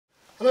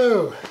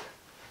Hello,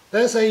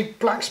 there's a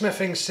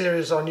blacksmithing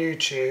series on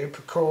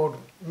YouTube called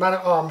Man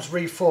at Arms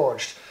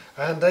Reforged,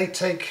 and they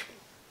take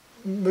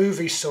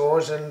movie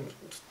saws and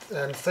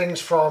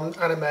things from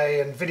anime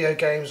and video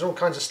games, all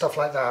kinds of stuff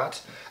like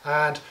that,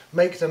 and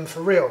make them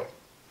for real.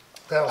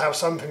 They'll have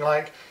something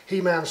like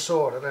He-Man's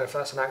sword, I don't know if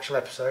that's an actual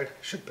episode, it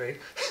should be,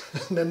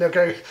 and then they'll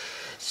go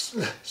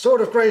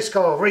Sword of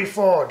Grayskull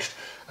Reforged,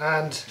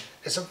 and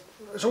it's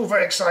all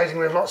very exciting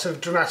with lots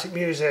of dramatic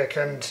music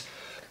and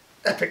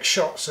epic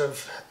shots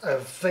of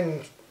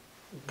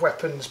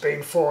weapons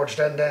being forged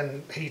and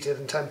then heated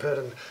and tempered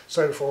and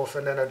so forth,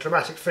 and then a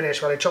dramatic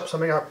finish where they chop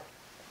something up.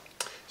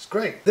 It's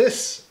great.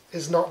 This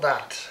is not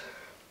that.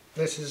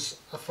 This is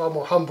a far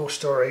more humble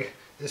story.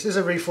 This is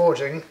a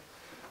reforging,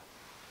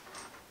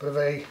 but of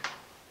a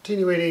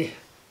teeny weeny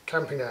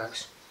camping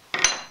axe.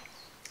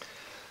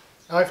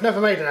 Now, I've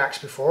never made an axe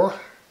before,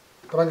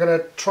 but I'm going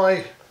to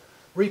try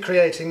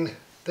recreating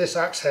this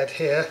axe head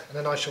here, and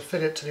then I shall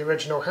fit it to the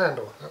original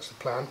handle. That's the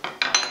plan.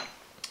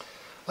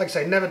 Like I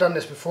say, never done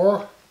this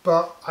before,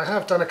 but I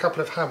have done a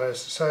couple of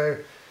hammers, so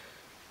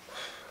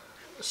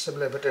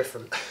similar but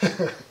different.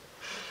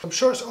 I'm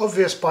sure it's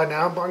obvious by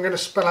now, but I'm going to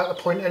spell out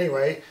the point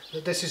anyway,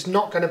 that this is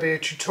not going to be a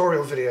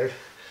tutorial video.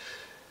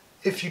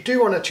 If you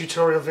do want a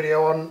tutorial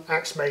video on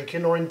axe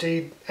making, or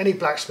indeed any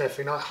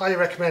blacksmithing, I highly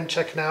recommend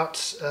checking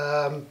out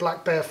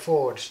Black Bear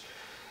Forge.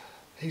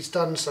 He's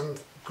done some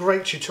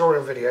great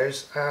tutorial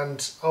videos,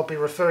 and I'll be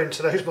referring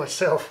to those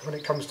myself when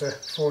it comes to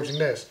forging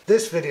this.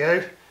 This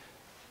video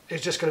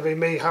is just going to be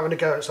me having a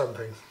go at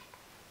something,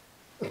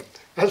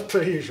 as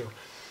per usual.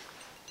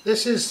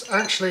 This is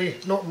actually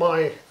not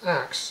my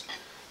axe.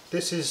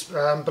 This is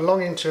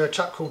belonging to a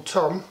chap called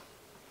Tom,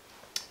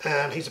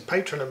 and he's a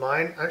patron of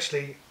mine.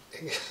 Actually,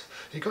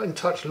 he got in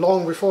touch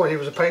long before he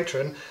was a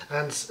patron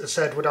and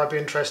said would I be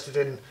interested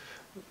in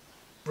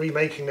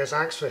remaking this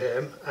axe for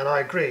him, and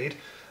I agreed.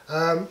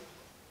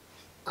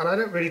 And I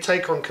don't really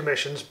take on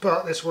commissions,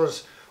 but this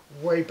was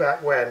way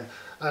back when,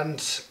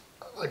 and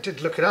I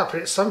did look it up,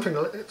 and it's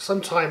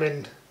sometime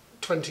in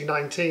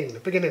 2019, the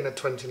beginning of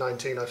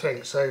 2019 I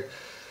think, so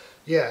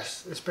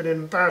yes, it's been an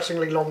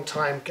embarrassingly long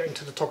time getting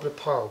to the top of the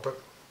pile,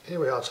 but here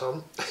we are,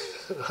 Tom.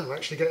 I'm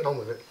actually getting on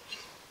with it.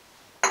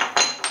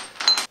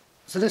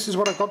 So this is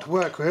what I've got to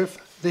work with.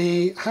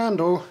 The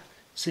handle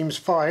seems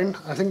fine.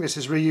 I think this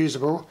is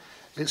reusable.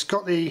 It's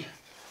got the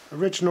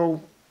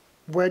original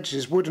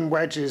wedges, wooden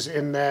wedges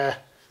in there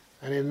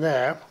and in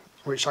there,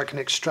 which I can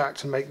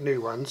extract and make new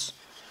ones.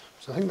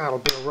 So I think that'll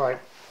be alright.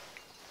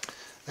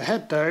 The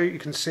head though, you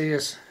can see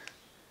is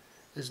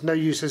no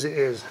use as it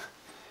is.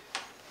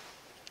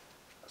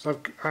 So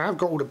I have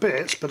got all the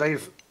bits, but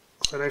they've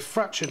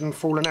fractured and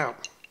fallen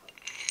out.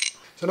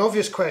 So an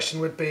obvious question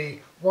would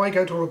be, why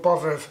go to all the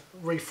bother of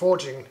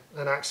reforging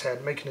an axe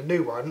head, making a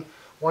new one?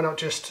 Why not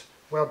just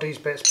weld these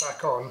bits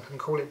back on and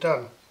call it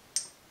done?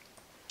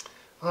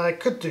 I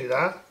could do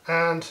that,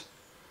 and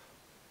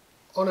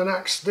on an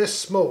axe this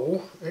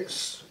small,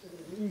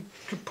 you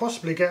could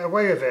possibly get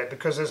away with it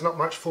because there's not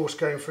much force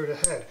going through the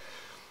head.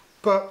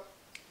 But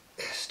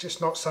it's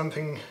just not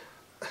something,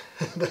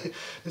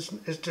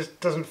 it just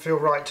doesn't feel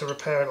right to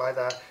repair it like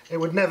that. It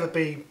would never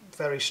be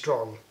very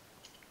strong.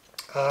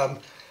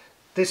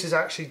 This is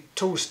actually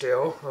tool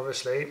steel,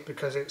 obviously,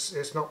 because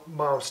it's not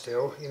mild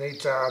steel. You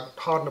need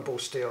hardenable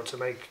steel to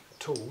make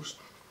tools.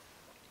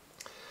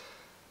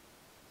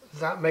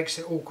 That makes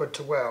it awkward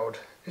to weld.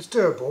 It's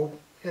doable,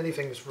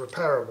 anything's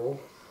repairable,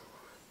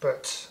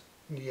 but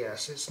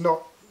yes, it's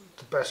not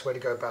the best way to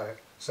go about it,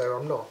 so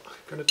I'm not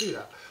going to do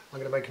that. I'm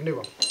going to make a new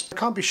one. I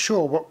can't be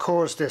sure what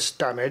caused this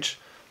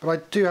damage, but I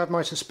do have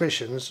my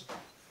suspicions.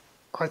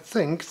 I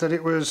think that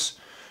it was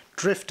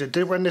drifted,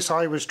 when this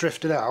eye was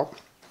drifted out,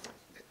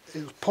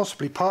 it was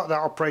possibly part of that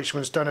operation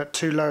was done at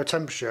too low a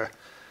temperature,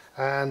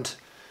 and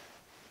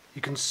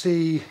you can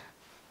see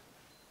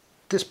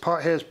this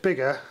part here is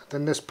bigger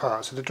than this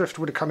part, so the drift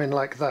would have come in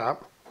like that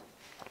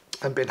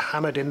and been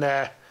hammered in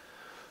there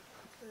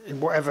in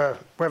whether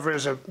it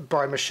was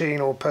by machine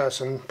or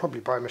person,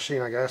 probably by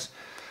machine I guess,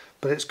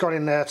 but it's got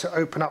in there to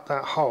open up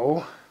that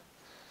hole,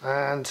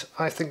 and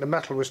I think the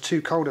metal was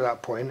too cold at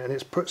that point and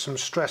it's put some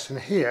stress in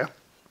here,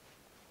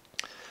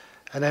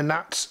 and then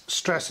that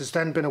stress has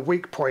then been a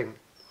weak point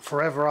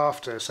forever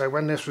after. So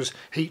when this was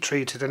heat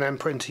treated and then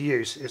put into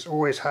use, it's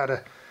always had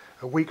a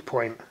weak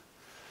point.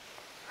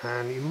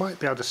 And you might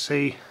be able to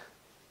see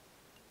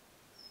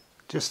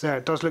just there,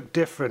 it does look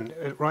different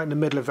right in the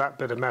middle of that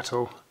bit of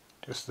metal,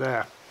 just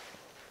there.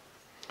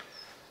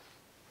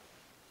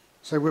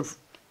 So with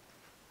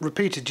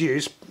repeated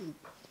use,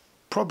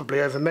 probably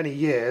over many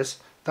years,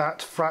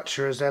 that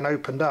fracture has then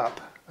opened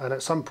up, and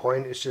at some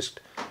point it's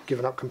just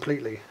given up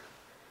completely.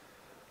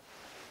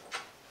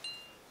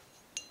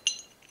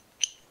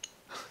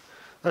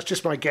 That's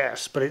just my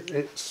guess, but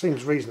it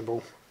seems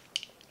reasonable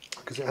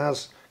because it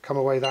has come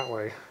away that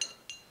way.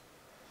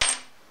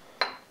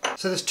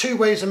 So there's two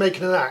ways of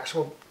making an axe,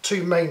 well,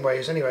 two main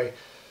ways anyway.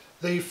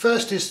 The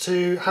first is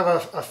to have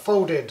a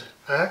folded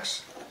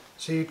axe.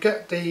 So you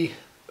get a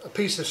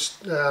piece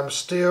of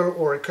steel,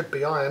 or it could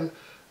be iron,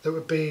 that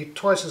would be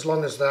twice as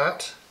long as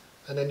that,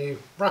 and then you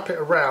wrap it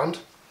around,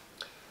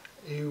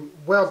 you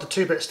weld the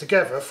two bits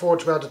together,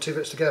 forge weld the two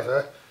bits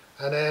together,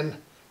 and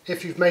then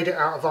if you've made it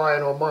out of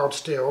iron or mild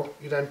steel,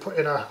 you then put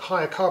in a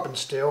higher carbon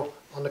steel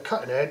on the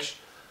cutting edge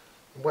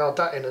and weld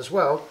that in as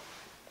well,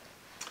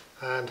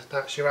 and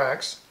that's your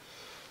axe.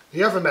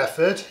 The other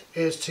method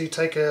is to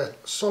take a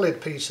solid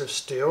piece of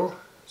steel,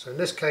 so in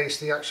this case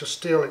the actual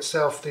steel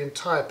itself, the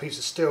entire piece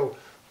of steel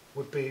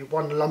would be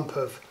one lump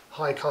of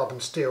high carbon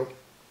steel.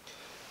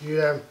 You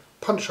then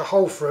punch a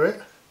hole through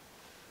it,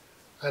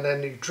 and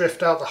then you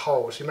drift out the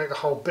hole, so you make the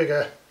hole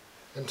bigger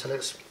until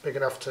it's big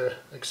enough to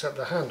accept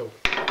the handle.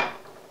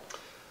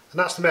 And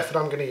that's the method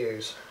I'm going to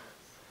use.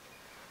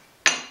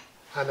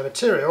 And the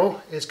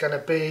material is going to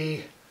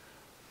be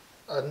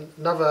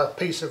another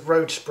piece of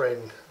road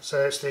spring.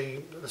 So it's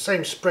the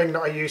same spring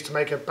that I used to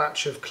make a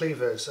batch of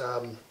cleavers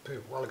a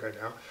while ago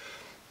now.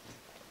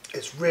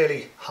 It's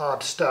really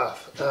hard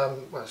stuff.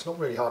 Well, it's not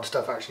really hard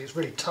stuff actually, it's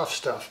really tough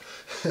stuff.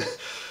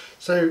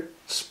 So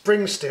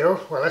spring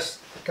steel, well, let's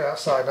go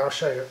outside and I'll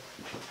show you.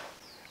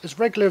 As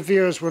regular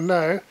viewers will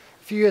know,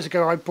 a few years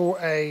ago I bought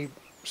a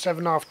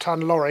 7.5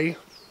 ton lorry,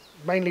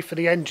 mainly for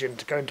the engine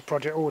to go into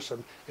Project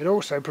Awesome. It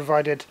also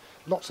provided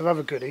lots of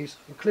other goodies,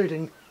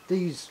 including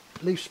these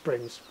leaf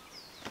springs.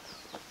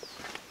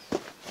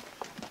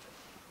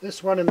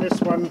 This one and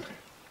this one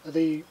are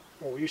the,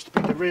 well, used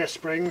to be the rear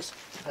springs,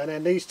 and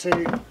then these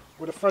two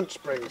were the front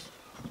springs.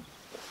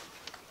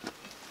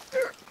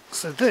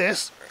 So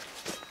this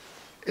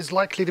is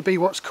likely to be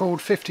what's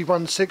called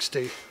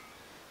 5160.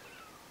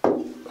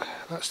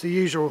 That's the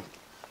usual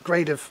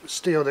grade of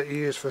steel that you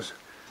use for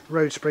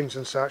road springs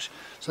and such.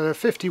 So the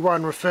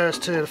 51 refers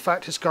to the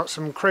fact it's got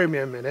some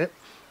chromium in it,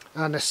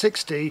 and the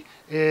 60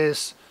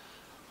 is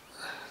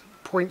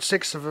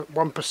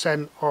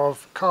 0.6%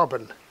 of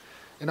carbon.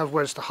 In other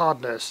words, the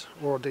hardness,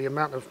 or the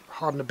amount of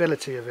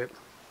hardenability of it.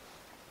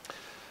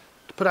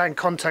 To put that in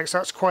context,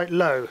 that's quite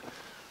low.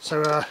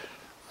 So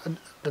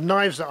the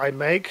knives that I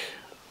make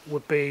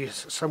would be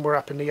somewhere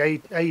up in the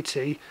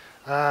 80.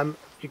 A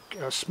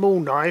small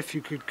knife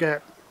you could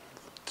get,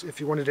 if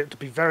you wanted it to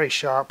be very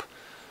sharp,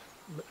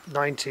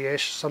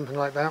 90-ish, something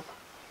like that.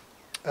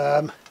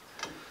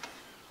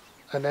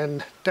 And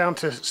then down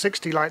to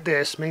 60 like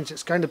this means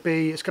it's going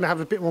to have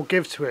a bit more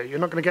give to it. You're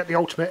not going to get the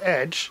ultimate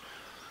edge,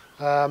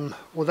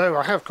 although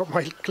I have got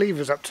my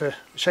cleavers up to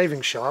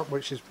shaving sharp,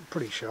 which is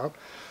pretty sharp.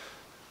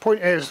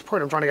 The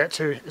point I'm trying to get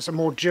to is a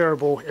more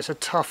durable, it's a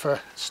tougher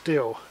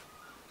steel.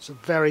 It's a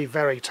very,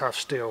 very tough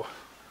steel.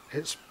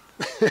 It's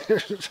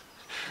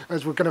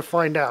as we're going to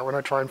find out when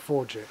I try and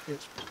forge it,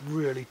 it's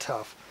really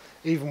tough,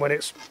 even when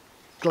it's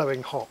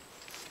glowing hot.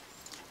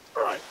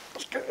 Right,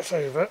 let's get this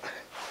over.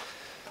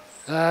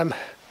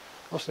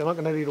 Obviously I'm not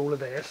going to need all of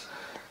this.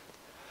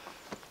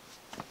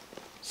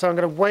 So I'm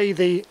going to weigh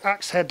the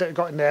axe head that I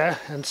got in there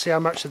and see how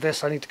much of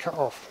this I need to cut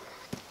off.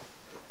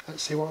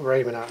 Let's see what we're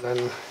aiming at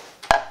then.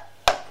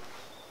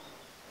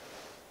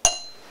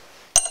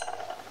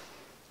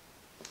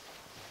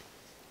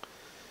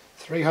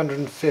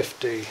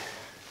 $350.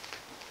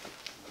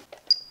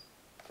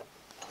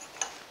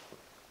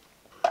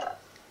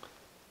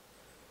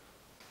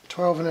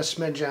 12 and a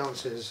smidge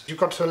ounces. You've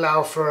got to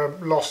allow for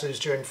losses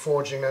during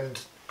forging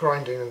and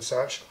grinding and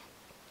such.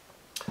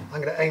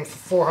 I'm going to aim for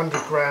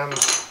 400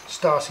 grams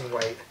starting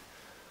weight,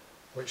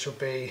 which will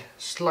be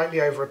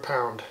slightly over a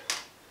pound.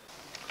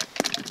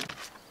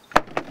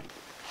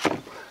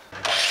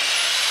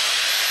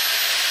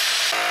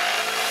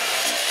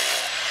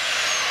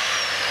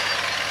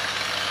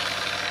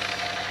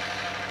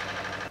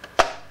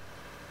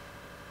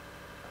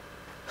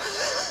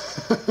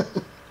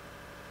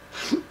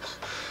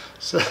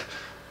 So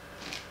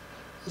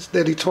it's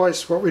nearly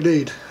twice what we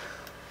need.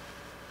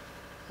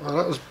 Well,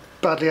 that was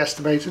badly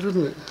estimated,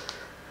 wasn't it?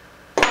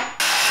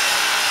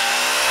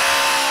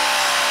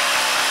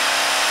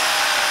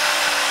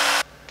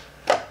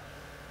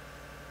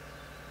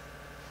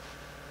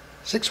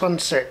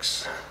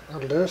 .616,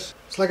 that'll do us.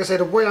 So like I said,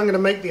 the way I'm going to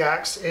make the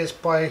axe is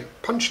by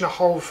punching a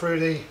hole through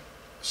the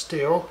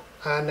steel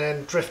and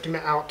then drifting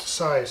it out to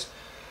size.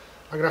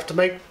 I'm going to have to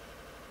make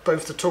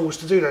both the tools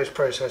to do those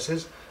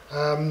processes.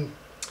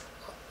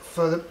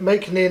 For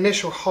making the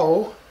initial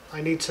hole, I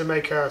need to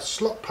make a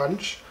slot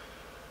punch,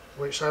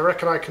 which I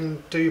reckon I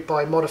can do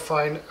by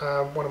modifying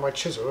one of my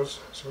chisels.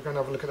 So we're going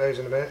to have a look at those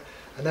in a minute.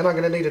 And then I'm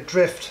going to need a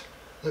drift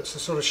that's the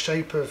sort of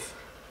shape of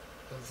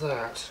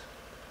that.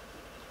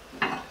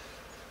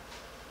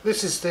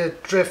 This is the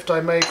drift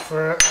I make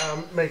for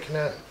making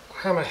a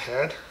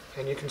hammerhead,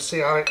 and you can see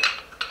how it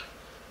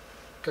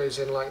goes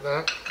in like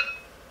that.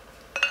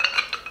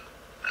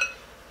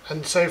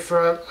 And so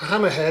for a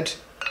hammerhead,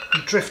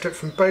 you drift it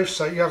from both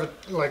sides. You have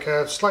like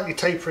a slightly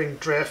tapering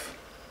drift,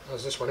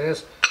 as this one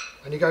is,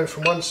 and you're going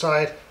from one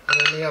side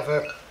and then the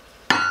other.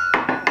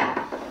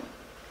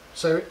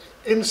 So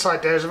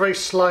inside there is a very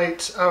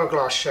slight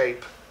hourglass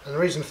shape, and the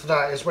reason for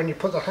that is when you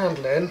put the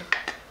handle in,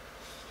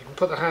 you can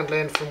put the handle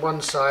in from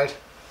one side,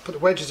 put the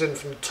wedges in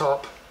from the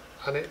top,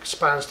 and it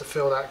expands to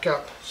fill that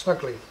gap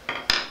snugly.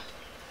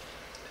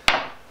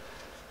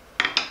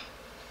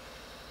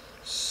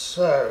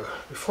 So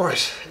before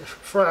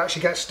I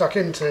actually get stuck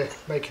into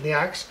making the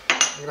axe, I'm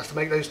going to have to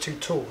make those two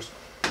tools.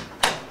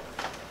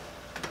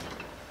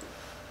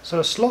 So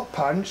a slot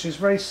punch is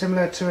very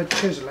similar to a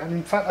chisel, and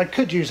in fact I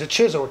could use a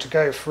chisel to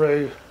go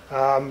through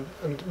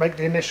and make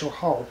the initial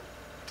hole,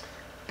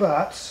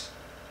 but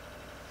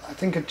I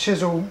think a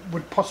chisel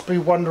would possibly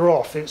wander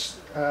off. It's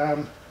yeah,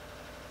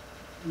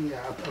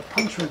 a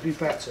punch would be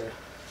better.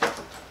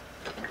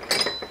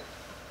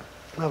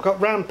 I've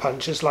got round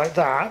punches like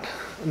that,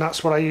 and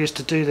that's what I use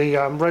to do the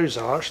rose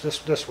arch,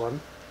 this one.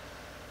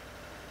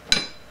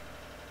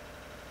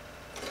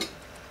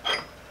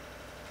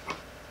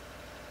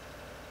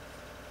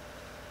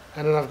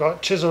 And then I've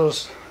got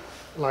chisels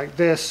like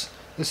this.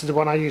 This is the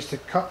one I use to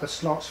cut the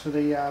slots for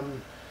the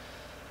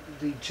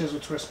chisel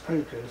twist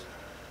pokers.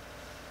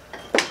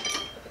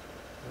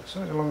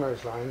 Something along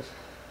those lines.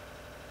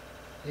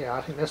 Yeah,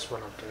 I think this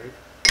one will do.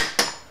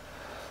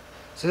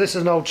 So this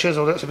is an old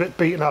chisel that's a bit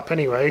beaten up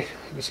anyway.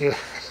 You can see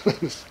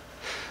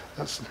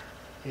that's,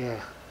 yeah,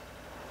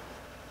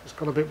 it's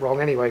got a bit wrong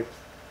anyway.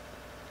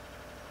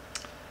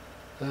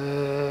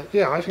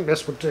 Yeah, I think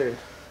this would do.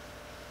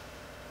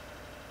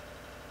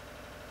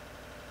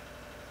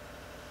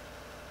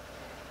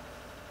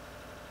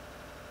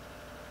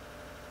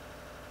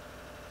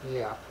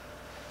 Yeah,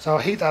 so I'll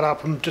heat that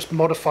up and just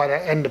modify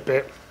that end a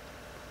bit.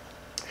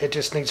 It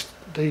just needs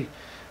I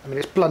mean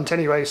it's blunt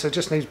anyway, so it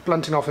just needs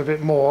blunting off a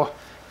bit more,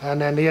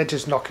 and then the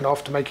edges knocking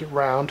off to make it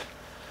round,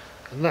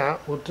 and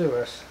that will do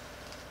it.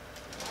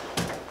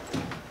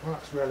 Well,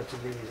 that's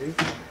relatively easy.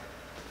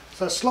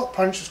 So a slot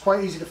punch is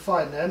quite easy to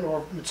find then,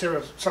 or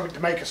material, something to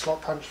make a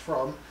slot punch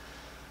from.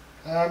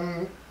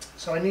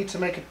 So I need to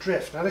make a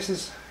drift. Now this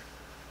is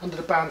under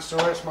the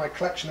bandsaw. It's my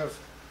collection of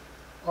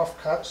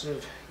offcuts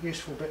of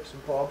useful bits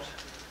and bobs.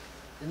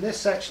 In this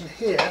section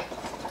here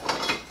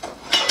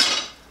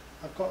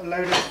I've got a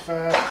load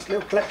of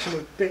little collection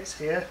of bits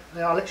here.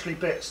 They are literally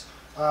bits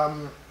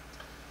from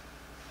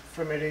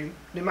a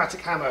pneumatic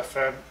hammer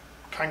for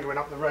kangarooing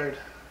up the road.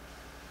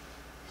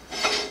 So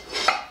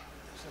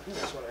I think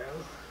that's what they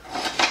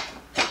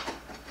are.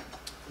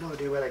 No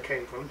idea where they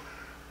came from.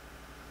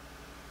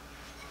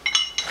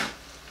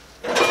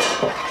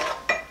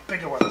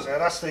 Bigger ones there.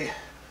 That's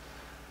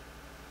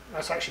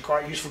actually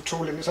quite a useful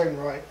tool in its own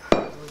right.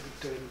 We'll be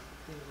doing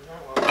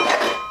that one.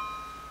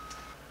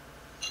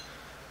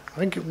 I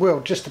think it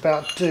will just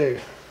about do.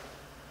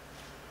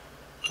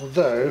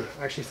 Although,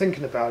 actually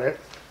thinking about it,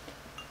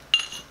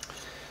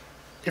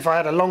 if I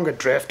had a longer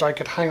drift I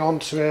could hang on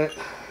to it,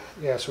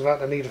 yes, without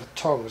the need of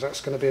tongs. That's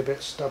going to be a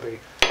bit stubby.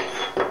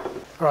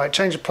 Alright,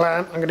 change of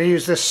plan. I'm going to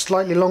use this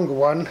slightly longer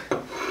one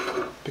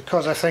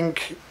because I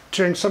think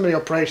during some of the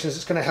operations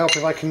it's going to help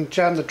if I can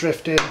jam the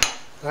drift in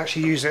and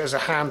actually use it as a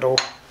handle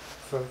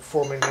for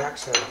forming the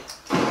axe head.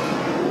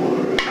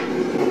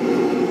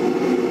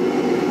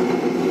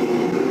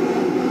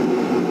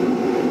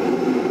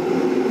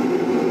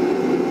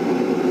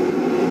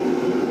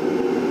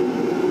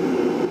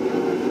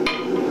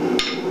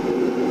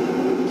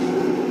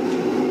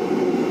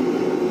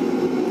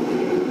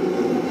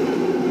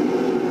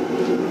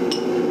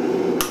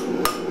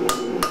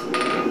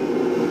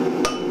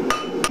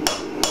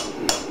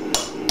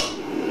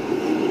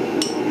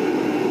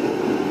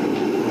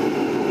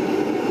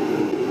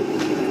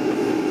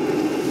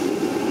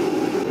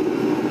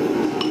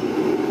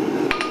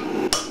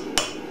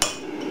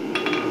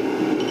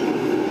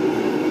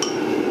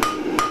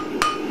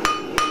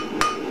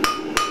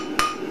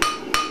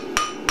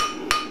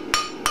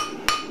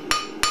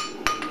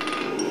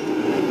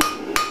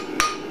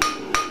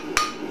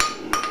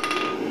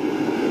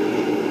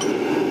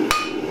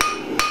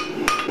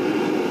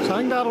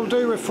 That'll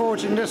do with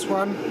forging this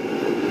one.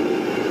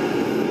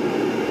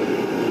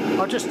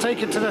 I'll just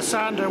take it to the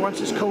sander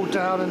once it's cooled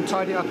down and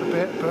tidy it up a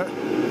bit, but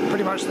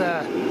pretty much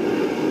there.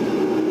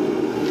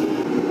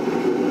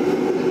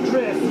 The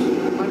drift,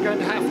 I'm going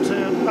to have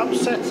to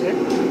upset it.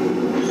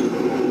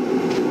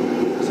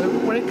 So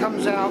when it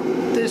comes out,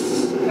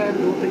 this end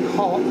will be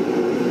hot.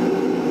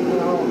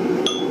 I'll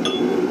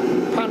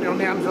pound it on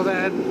the anvil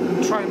there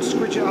and try and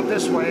squidge it up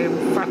this way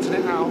and fatten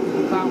it out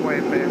that way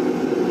a bit.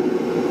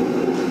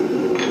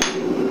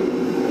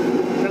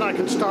 I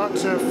can start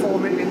to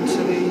form it into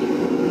the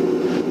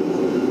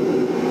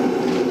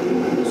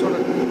sort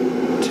of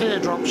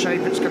teardrop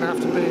shape it's going to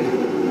have to be.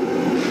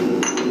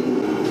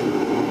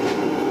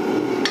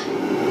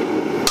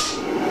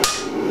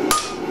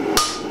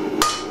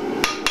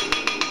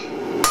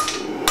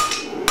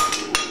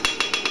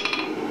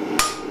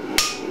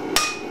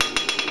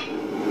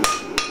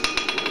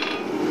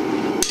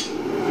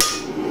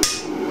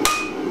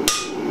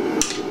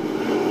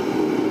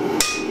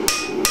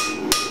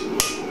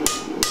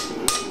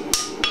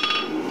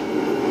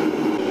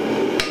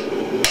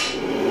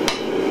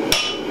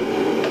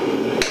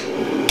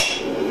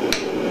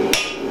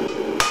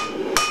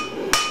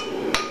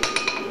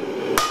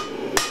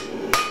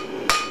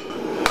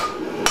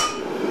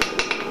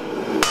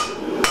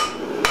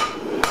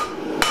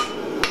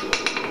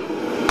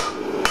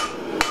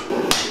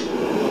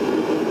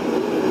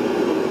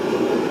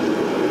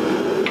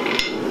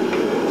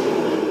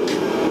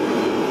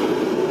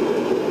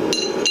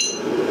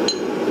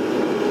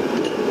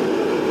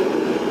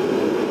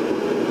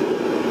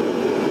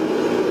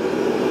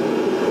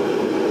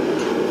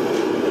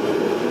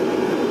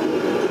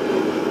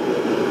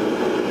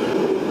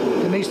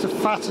 needs to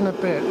fatten a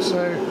bit,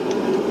 so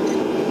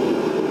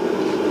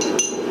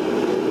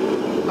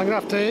I'm going to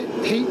have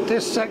to heat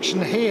this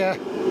section here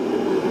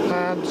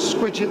and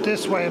squidge it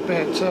this way a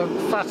bit to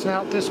fatten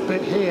out this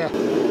bit here.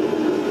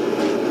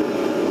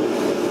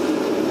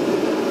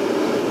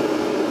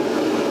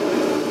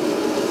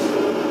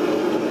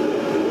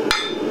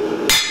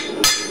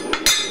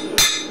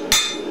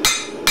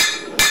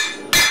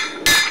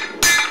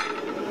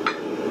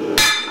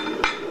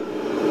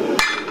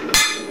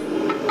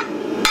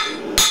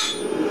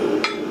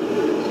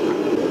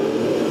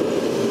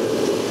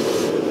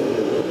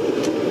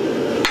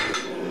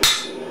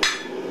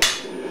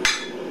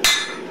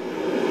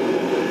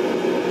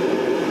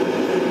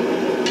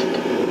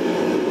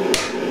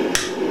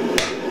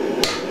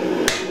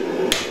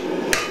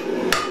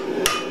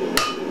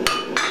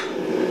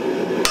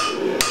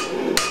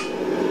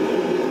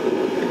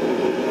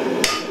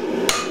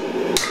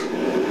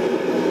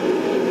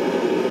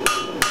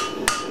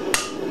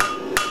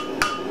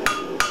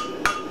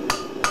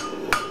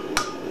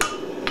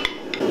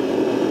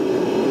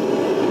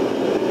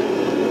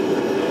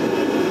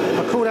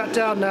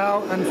 Down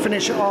now and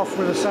finish it off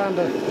with a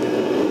sander.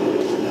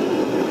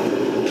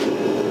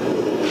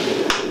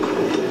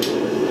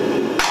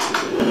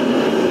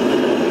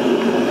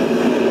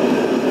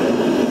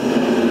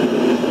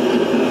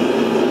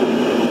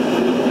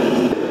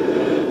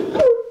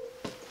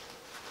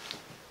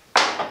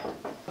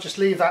 Just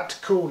leave that to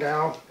cool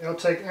down. It'll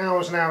take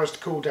hours and hours to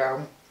cool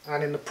down,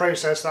 and in the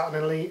process that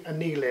will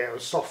anneal it, will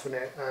soften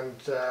it and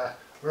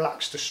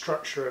relax the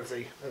structure of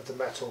the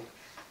metal.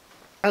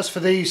 As for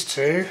these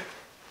two,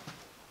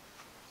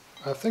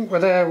 I think we're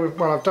there.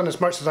 Well, I've done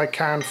as much as I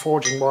can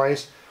forging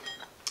wise.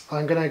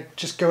 I'm going to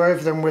just go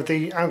over them with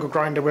the angle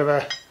grinder with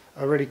a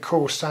really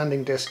coarse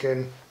sanding disc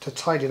in to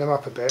tidy them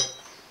up a bit.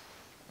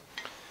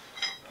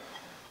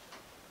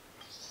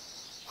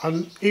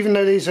 Even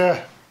though these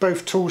are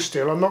both tool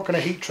steel, I'm not going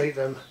to heat treat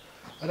them.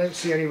 I don't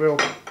see any real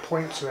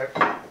point to it.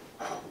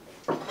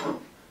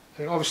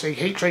 And obviously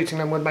heat treating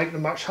them would make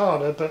them much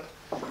harder, but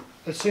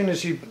as soon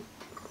as you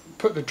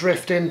put the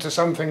drift into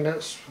something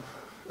that's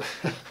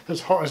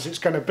as hot as it's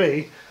going to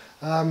be,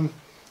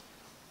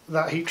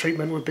 that heat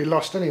treatment would be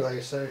lost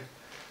anyway, so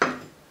I'm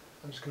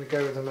just going to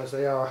go with them as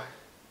they are.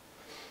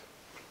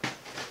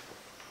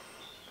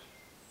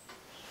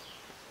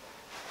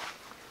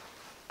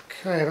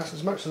 Okay, that's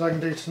as much as I can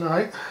do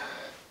tonight.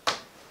 I'll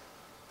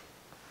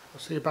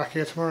see you back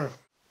here tomorrow.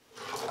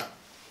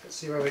 Let's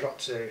see where we got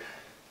to.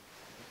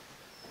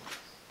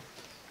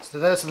 So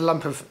there's the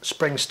lump of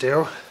spring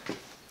steel.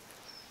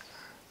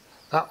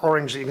 That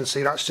orange that you can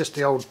see, that's just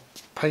the old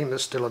paint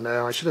that's still in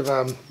there. I should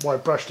have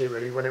wide brushed it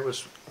really when it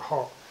was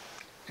hot.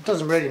 It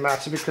doesn't really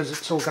matter because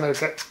it's all going to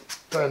get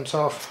burnt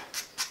off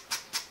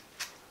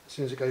as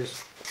soon as it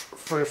goes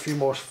through a few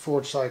more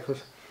forge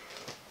cycles.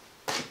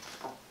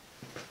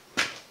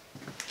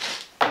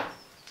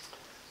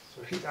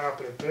 So heat that up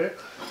in a bit.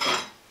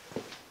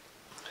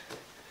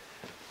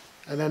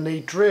 And then the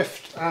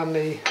drift and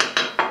the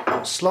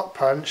slot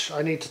punch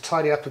I need to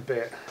tidy up a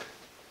bit.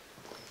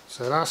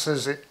 So that's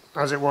as it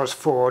was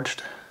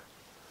forged,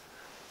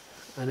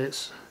 and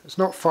it's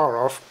not far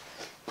off.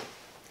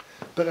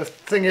 But the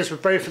thing is,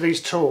 with both of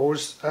these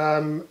tools,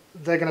 they're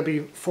going to be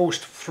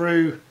forced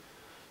through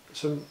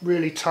some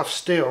really tough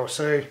steel,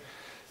 so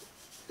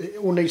it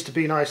all needs to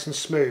be nice and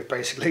smooth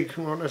basically.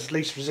 You want as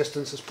least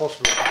resistance as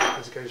possible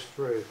as it goes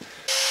through.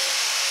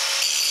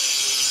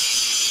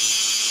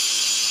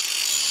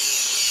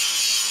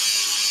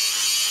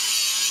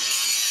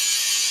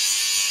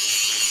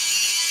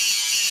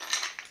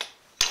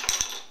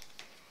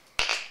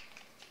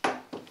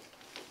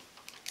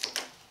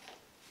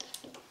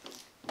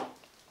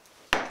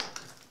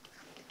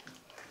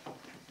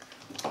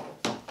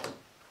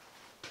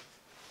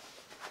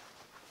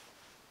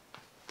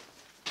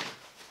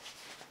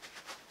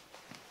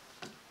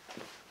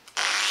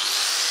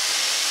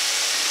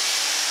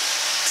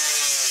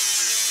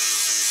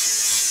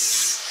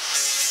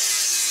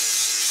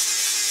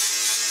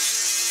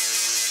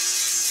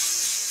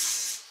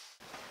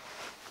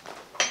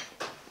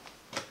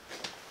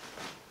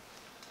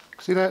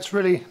 See, that's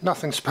really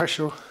nothing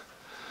special,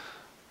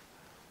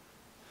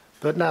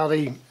 but now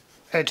the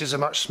edges are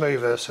much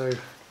smoother, so it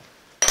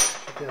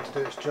should be able to do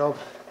its job.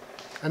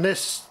 And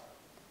this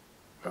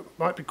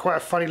might be quite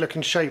a funny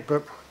looking shape,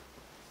 but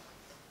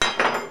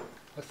I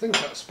think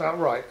that's about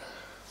right.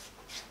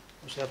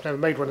 Obviously I've never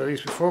made one of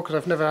these before because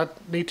I've never had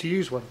need to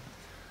use one.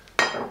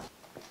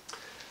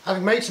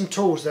 Having made some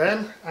tools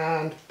then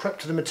and prepped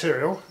to the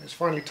material, it's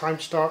finally time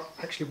to start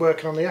actually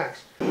working on the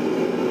axe.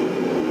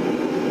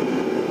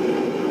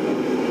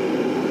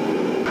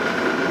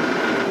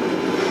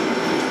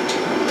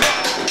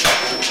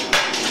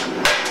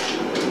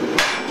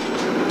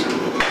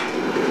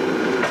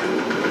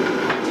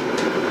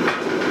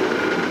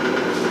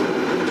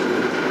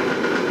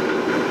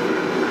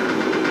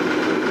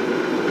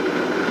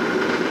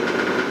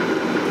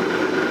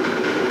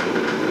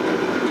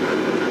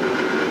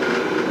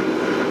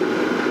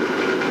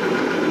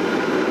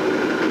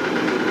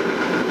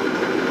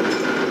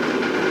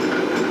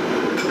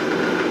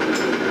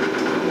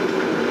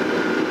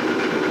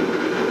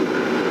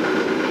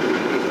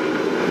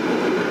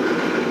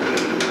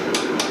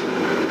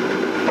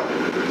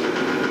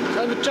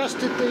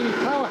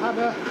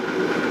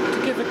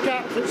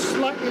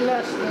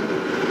 less than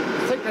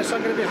the thickness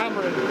I'm going to be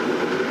hammering.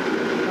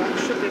 That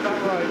should be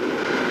about right.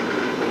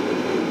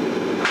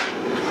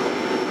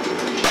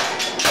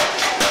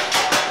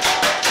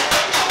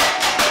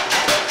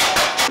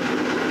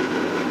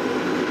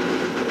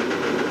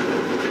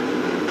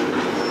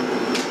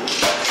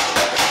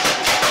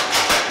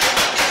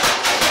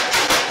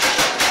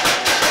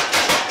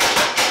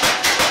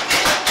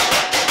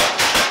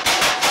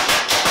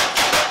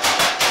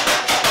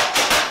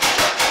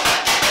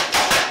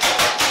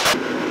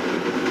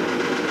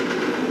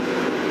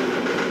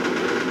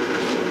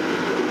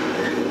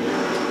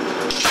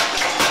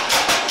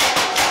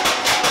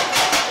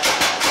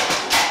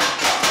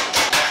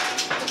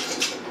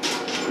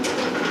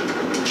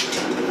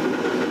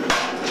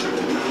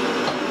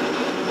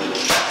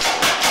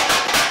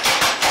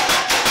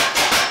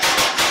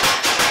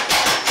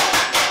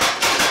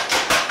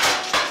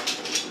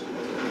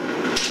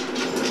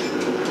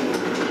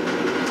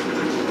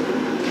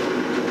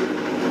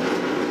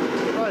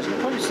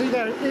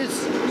 It is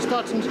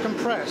starting to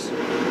compress.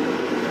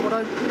 What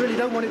I really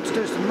don't want it to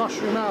do is to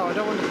mushroom out. I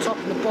don't want the top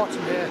and the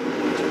bottom here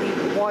to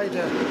be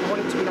wider. I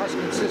want it to be nice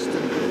and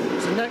consistent.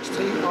 So next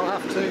heat I'll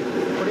have to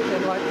put it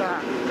in like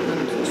that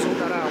and sort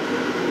that out.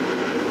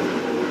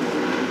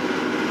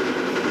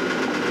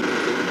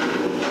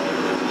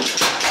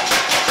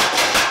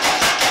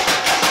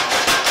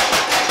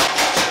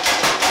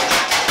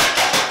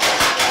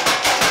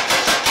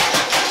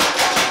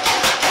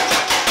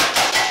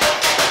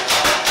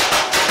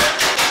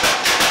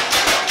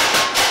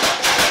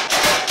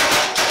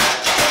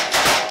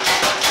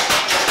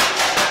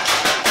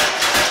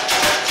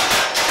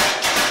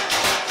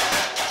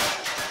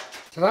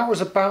 So that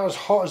was about as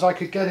hot as I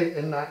could get it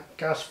in that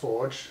gas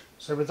forge.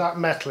 So with that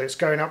metal it's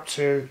going up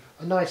to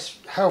a nice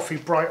healthy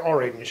bright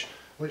orange,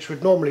 which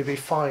would normally be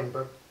fine,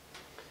 but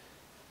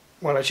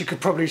well, as you could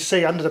probably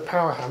see under the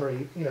power hammer,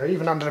 you know,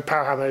 even under the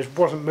power hammer it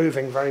wasn't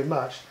moving very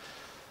much.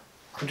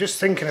 I'm just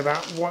thinking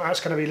about what that's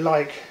going to be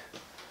like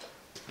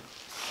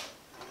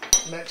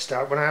next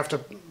up when I have to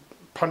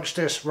punch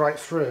this right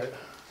through it.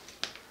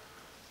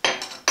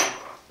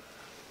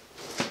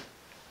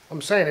 What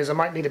I'm saying is I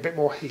might need a bit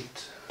more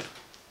heat.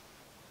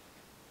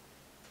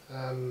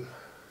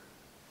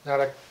 Now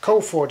the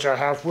coal forge I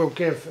have will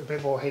give a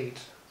bit more heat,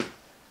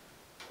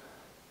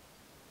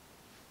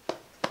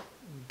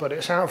 but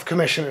it's out of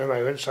commission at the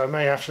moment, so I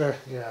may have to,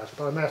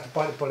 but I may have to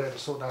bite the bullet and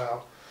sort that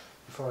out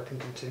before I can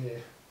continue.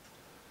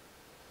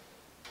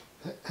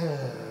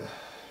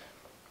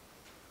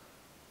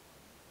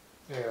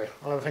 Anyway,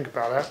 I'll have a think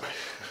about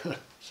that.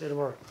 See you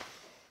tomorrow.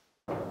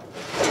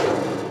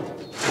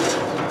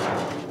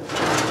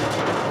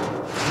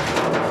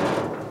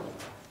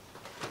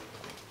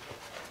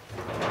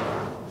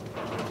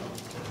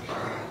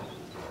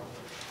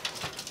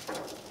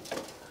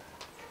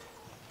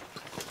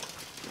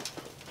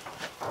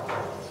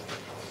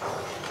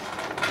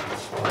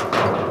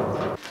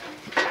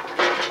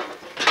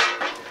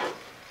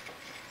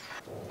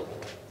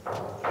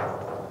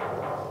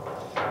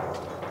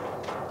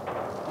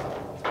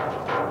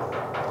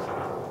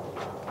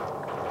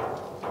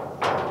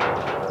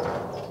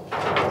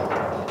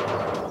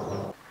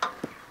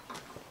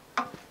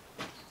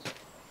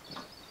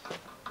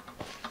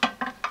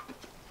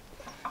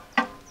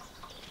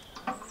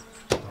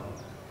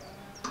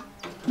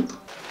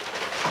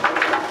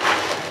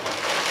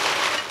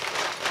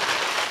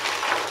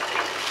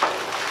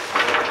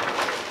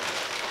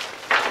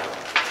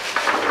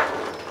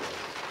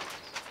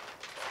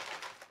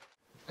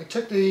 I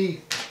took the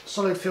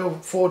solid fuel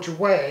forge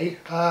away,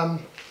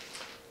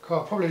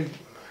 probably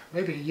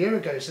maybe a year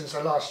ago since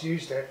I last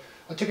used it.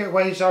 I took it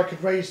away so I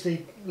could raise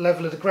the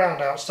level of the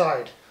ground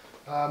outside.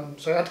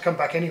 So I had to come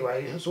back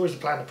anyway. It was always the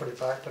plan to put it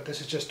back, but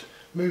this is just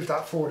move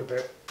that forward a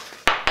bit.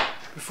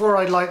 Before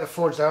I light the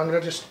forge though, I'm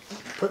going to just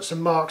put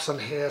some marks on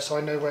here so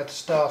I know where to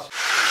start.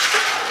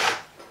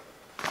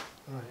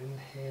 Right, in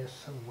here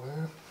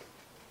somewhere.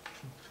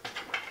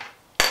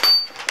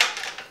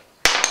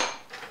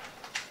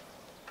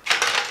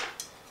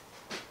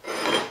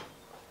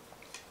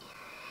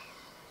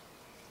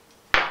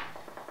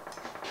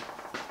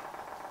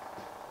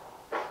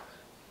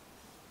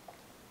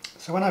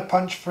 So when I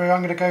punch through,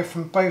 I'm going to go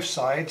from both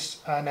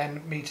sides and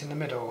then meet in the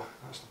middle.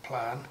 That's the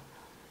plan.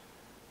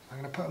 I'm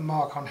going to put a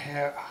mark on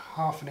here,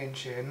 1/2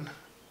 inch in.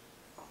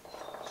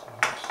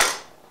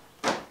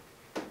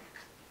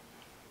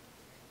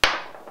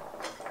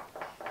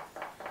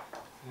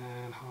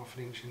 And 1/2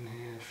 inch in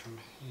here from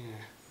here.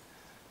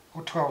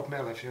 Or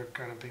 12mm if you're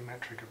going to be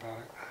metric about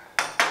it.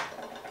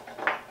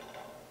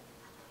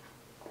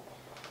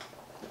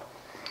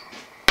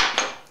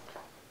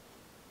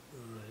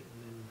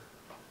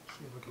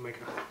 See if I can make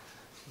a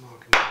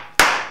mark in there.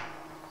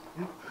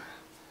 Yep.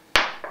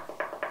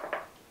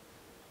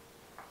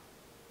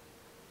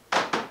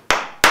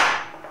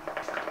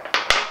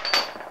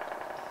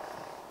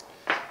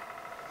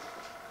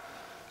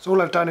 So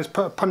all I've done is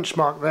put a punch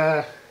mark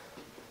there,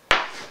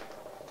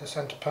 the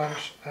centre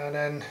punch, and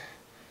then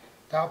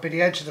that'll be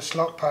the edge of the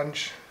slot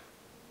punch.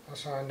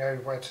 That's how I know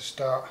where to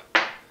start.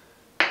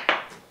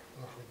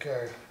 Off we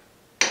go.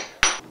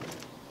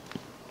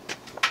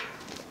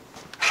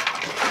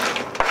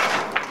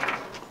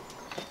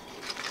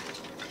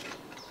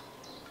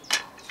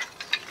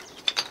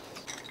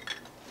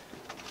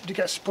 You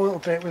get spoiled a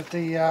bit with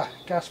the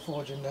gas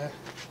forge in there,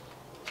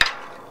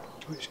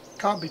 which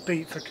can't be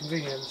beat for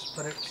convenience,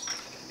 but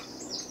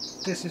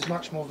this is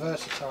much more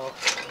versatile.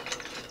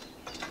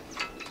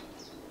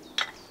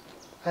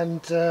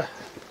 And it's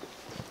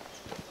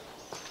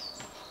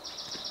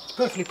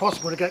perfectly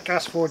possible to get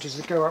gas forges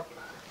that go up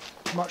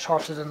much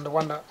hotter than the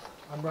one that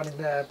I'm running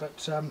there,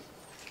 but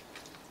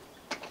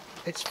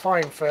it's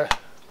fine for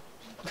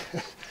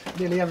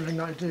nearly everything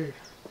that I do.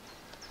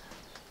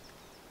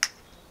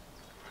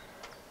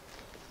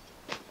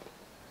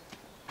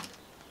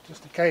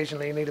 Just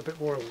occasionally you need a bit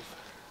more oomph,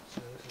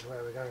 so this is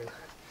where we're going.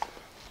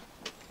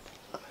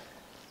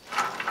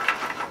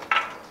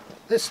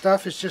 This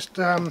stuff is just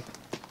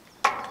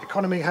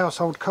economy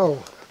household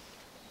coal.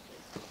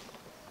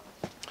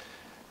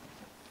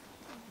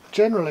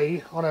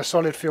 Generally on a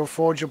solid fuel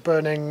forge you're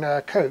burning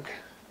coke,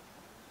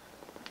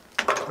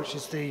 which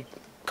is the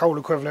coal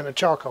equivalent of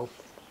charcoal.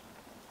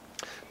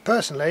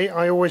 Personally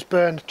I always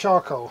burned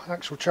charcoal,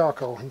 actual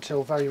charcoal,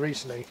 until very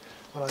recently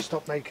when I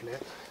stopped making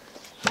it.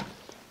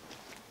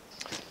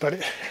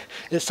 But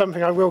it's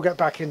something I will get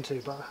back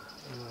into, but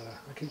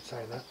I keep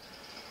saying that.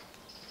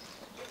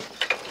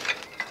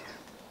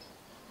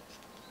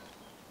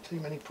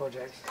 Too many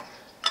projects.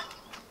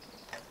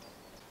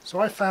 So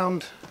I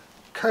found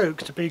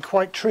coke to be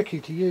quite tricky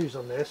to use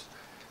on this.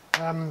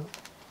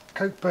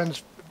 Coke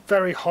burns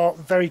very hot,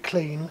 very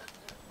clean,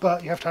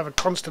 but you have to have a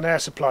constant air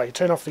supply. You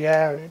turn off the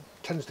air and it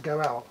tends to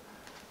go out,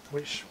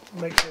 which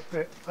makes it a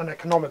bit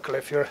uneconomical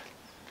if you're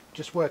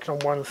just working on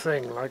one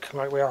thing like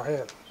we are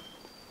here.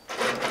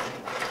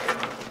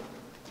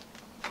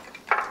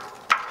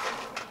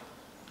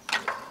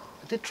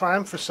 I did try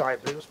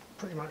anthracite, but it was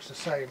pretty much the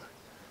same.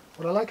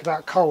 What I like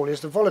about coal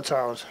is the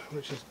volatiles,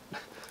 which is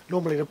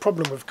normally the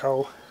problem with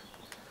coal.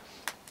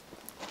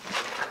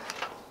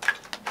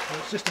 So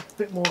it's just a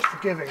bit more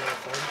forgiving, I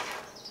find.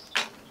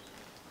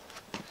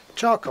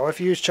 Charcoal, if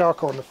you use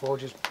charcoal on the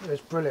forge, is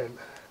brilliant.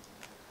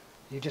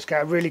 You just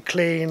get a really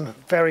clean,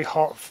 very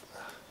hot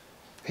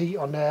heat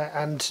on there,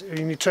 and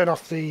when you turn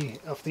off the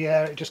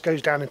air, it just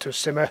goes down into a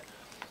simmer.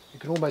 You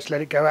can almost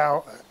let it go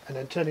out and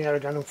then turn the air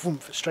down and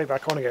whoomp, straight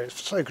back on again.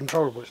 It's so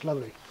controllable, it's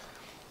lovely.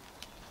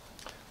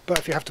 But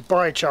if you have to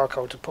buy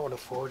charcoal to put on a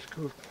forge,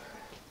 good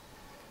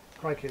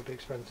crikey, it'd be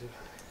expensive.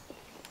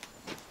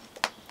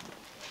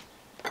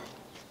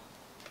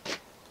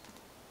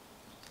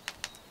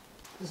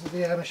 This is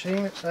the air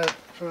machine. It's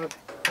for a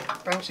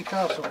bouncy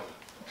castle.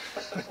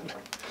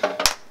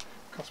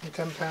 Cost me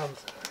 £10.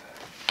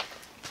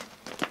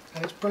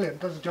 And it's brilliant,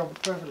 does the job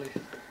perfectly.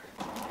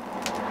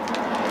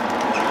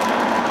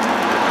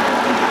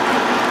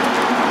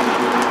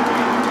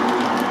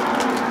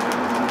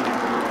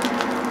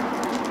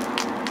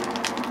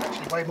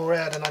 Actually way more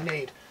air than I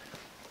need.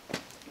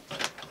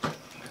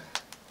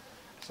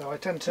 So I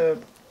tend to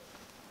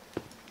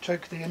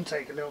choke the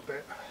intake a little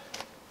bit.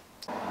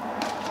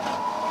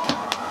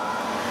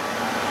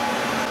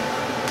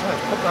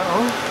 Put that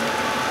on.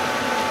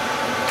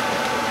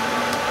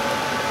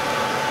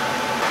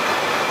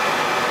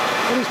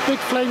 All these big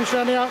flames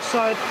around the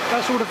outside,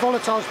 that's all the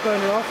volatiles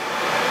burning off.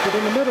 But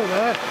in the middle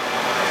there, I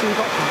see you've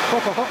got some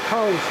proper hot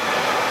coals.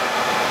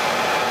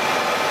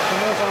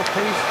 And there's our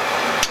piece.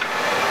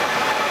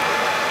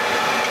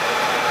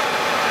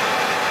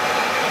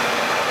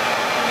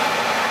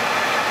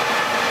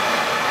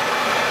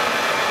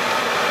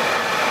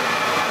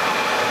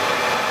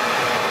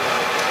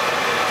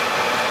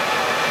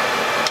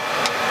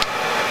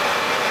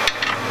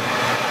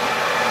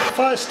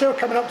 Fire's still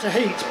coming up to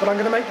heat, but I'm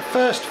going to make the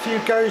first few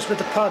goes with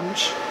the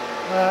punch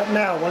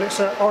now while it's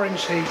at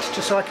orange heat,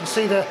 just so I can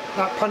see that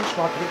punch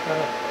mark a bit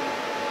better.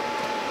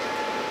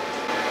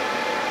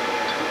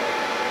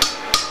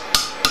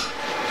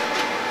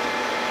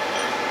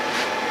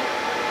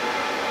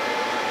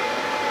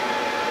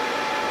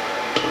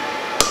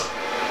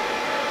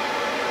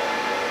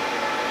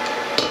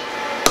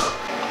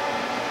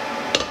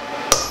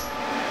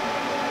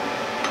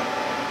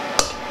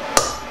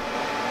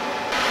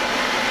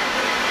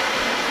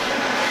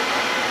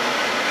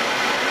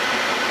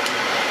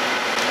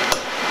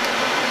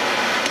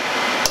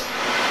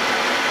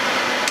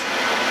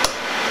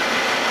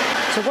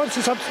 So once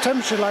it's up to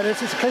temperature like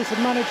this, it's a case of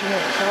managing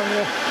it. So I'm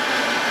going to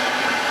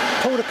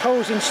pull the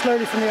coals in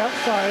slowly from the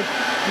outside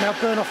and now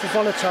burn off the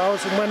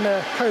volatiles, and when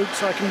they're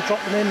cooked I can drop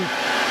them in.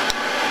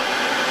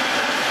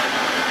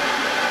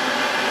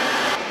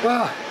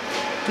 Wow,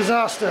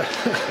 disaster.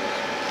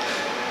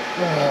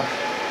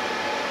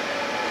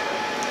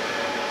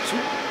 So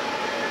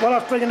while I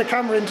was bringing the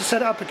camera in to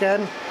set it up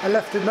again, I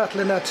left the metal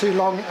in there too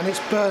long and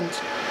it's burnt.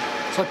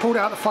 So I pulled it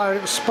out of the fire and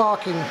it was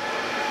sparking.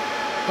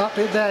 That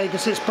bit there, you can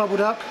see it's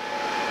bubbled up.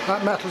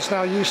 That metal's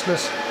now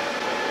useless.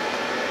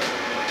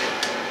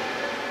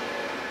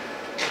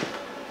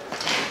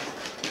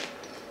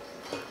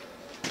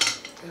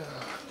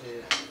 Oh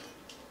dear.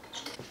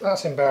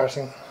 That's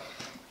embarrassing.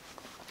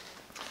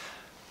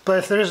 but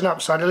if there is an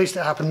upside, at least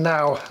it happened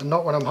now and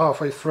not when I'm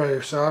halfway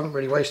through, so I haven't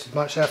really wasted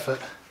much effort.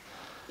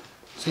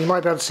 So you might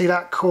be able to see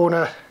that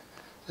corner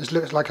just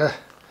looks like a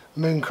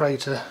moon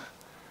crater.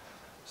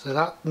 So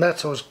that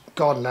metal's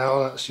gone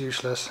now, that's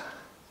useless.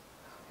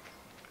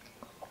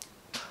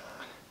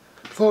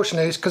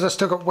 Fortunately, it's because I've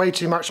still got way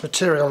too much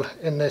material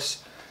in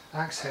this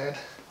axe head.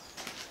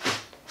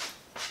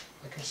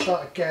 I can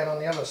start again on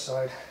the other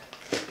side.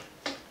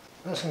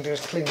 First I'm going to do is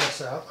clean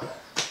this out.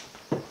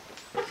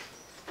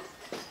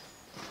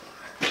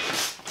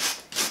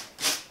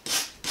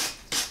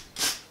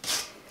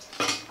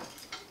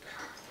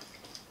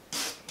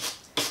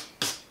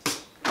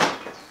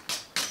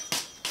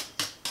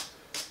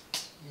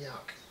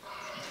 Yuck.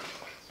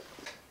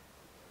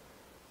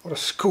 What a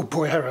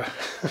schoolboy error.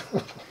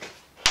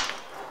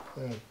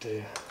 Oh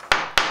dear.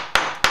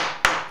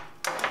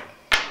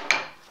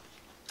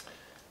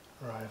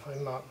 Right, if I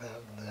mark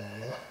that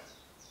there.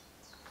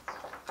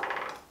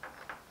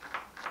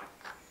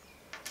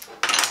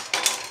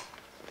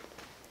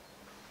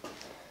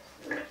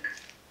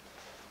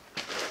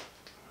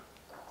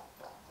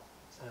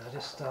 So I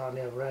just start on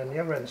the other end. The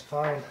other end's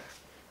fine.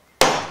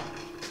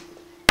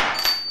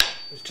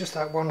 It's just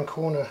that one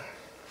corner.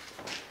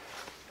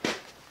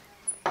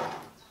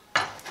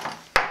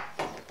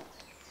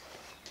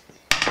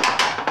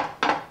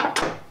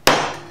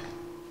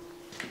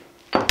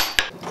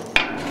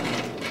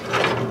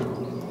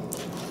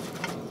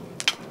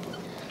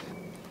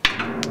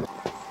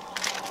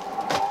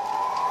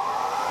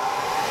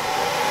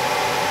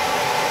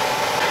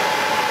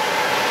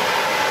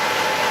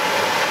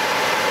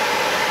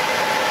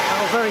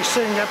 Very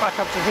soon get back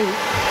up to heat.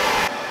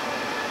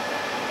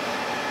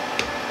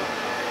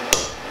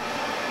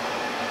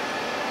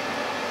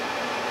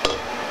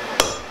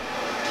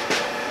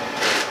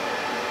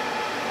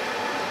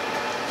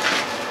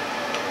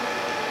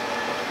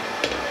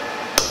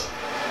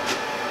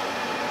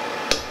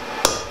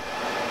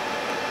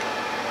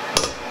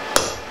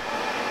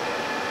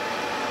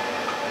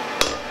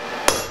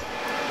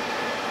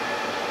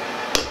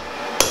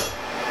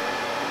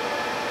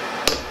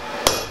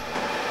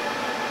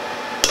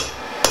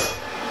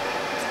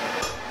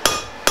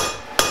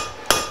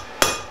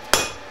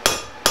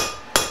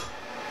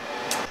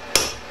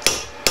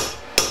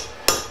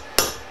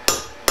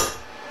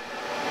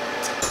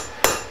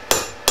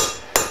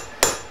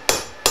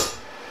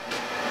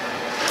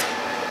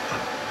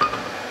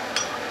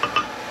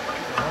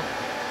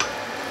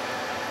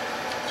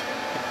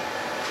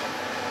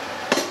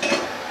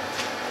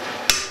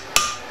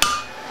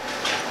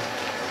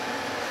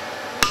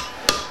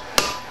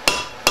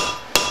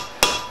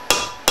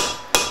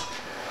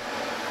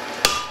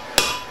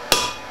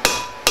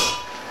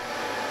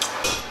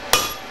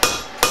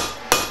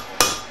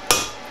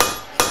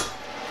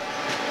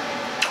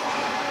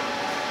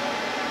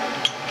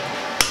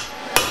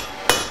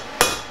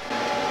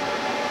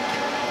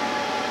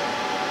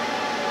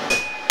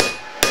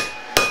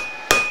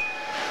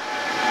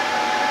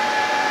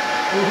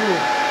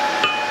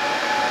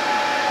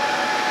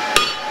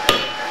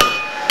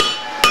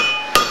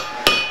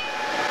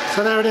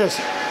 So there it is.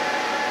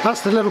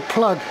 That's the little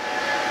plug.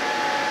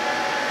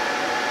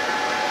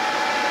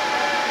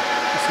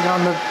 See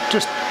on the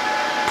just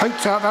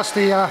poked out. That's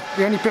the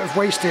only bit of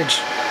wastage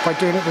by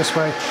doing it this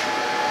way.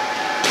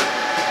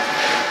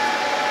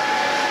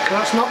 So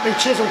that's not the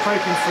chisel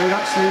poking through.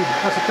 That's a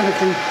bit of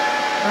the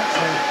axe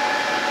head.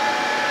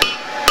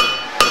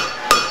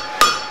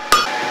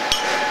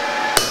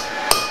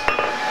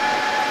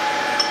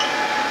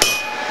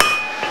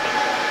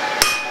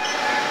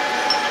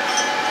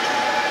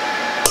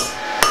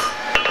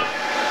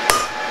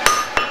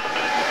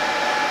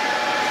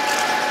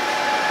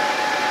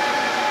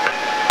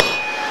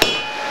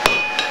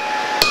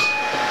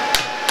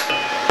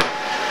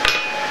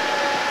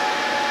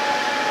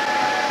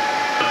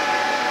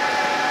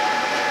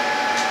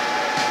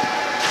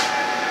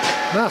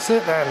 That's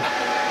it then.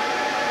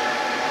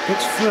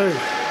 It's through.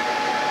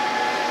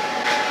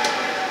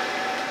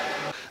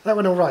 That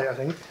went alright, I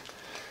think.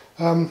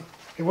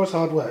 It was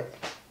hard work.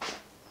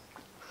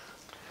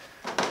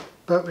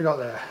 But we got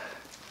there.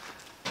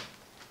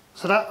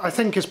 So that, I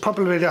think, is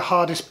probably the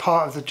hardest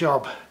part of the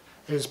job,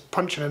 is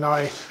punching an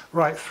eye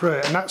right through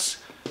it. And that's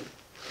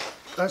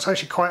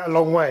actually quite a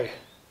long way.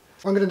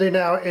 What I'm going to do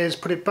now is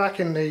put it back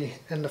in the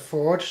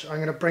forge. I'm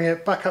going to bring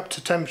it back up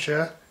to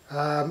temperature,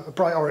 a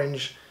bright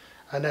orange,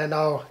 and then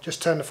I'll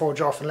just turn the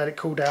forge off and let it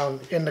cool down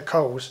in the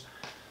coals,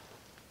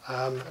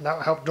 and that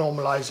will help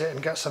normalise it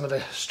and get some of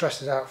the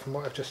stresses out from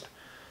what I've just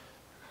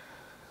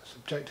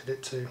subjected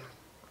it to.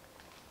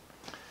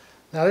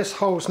 Now this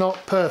hole's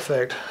not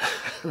perfect.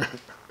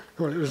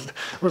 Well, it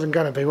wasn't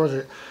going to be, was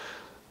it?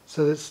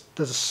 So there's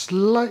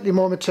slightly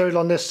more material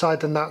on this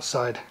side than that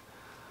side,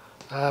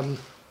 but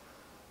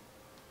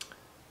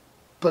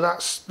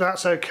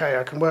that's okay.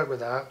 I can work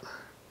with that.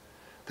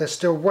 There's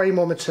still way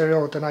more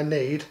material than I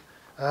need.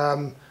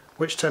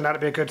 Which turned out to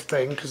be a good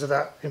thing because of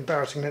that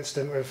embarrassing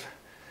incident with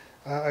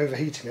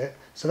overheating it.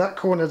 So that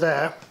corner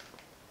there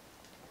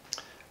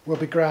will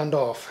be ground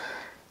off.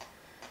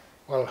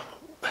 Well,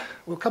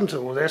 we'll come to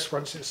all this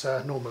once it's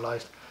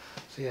normalised.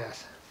 So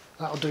yes,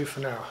 that'll do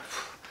for now.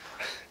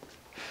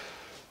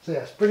 So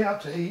yes, bring it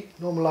up to heat,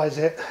 normalise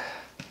it.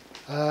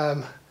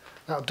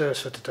 That'll do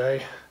us for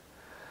today.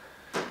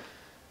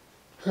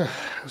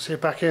 I'll see you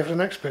back here for the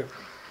next bit.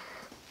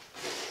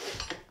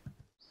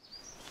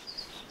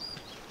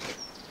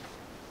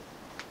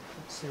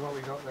 Let's see what we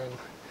got then.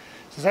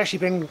 So it's actually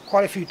been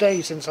quite a few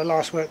days since I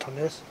last worked on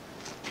this.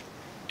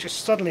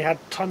 Just suddenly had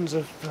tons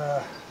of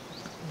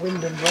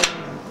wind and rain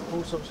and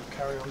all sorts of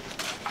carry on.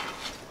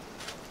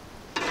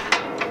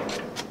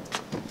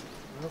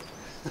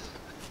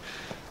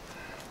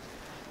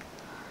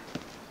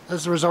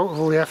 As a result of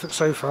all the effort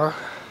so far,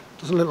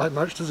 doesn't look like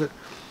much, does it?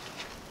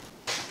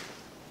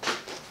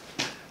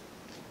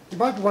 You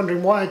might be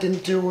wondering why I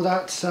didn't do all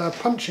that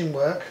punching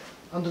work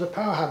under the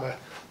power hammer.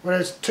 Well,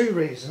 there's two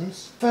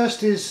reasons.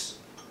 First is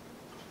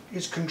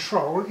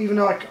control. Even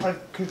though I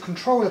can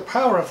control the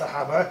power of the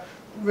hammer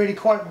really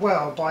quite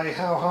well by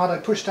how hard I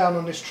push down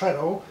on this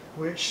treadle,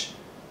 which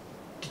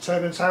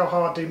determines how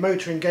hard the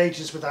motor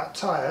engages with that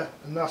tyre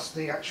and thus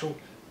the actual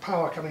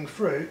power coming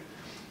through.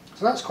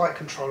 So that's quite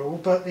controllable,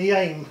 but the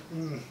aim,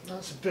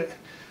 that's a bit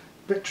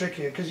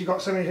trickier because you've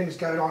got so many things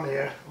going on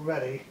here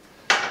already.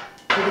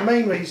 But the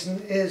main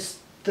reason is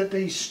that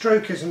the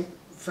stroke isn't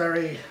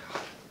very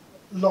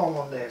long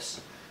on this.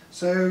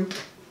 So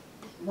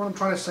what I'm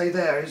trying to say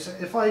there is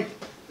that if I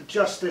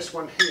adjust this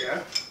one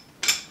here,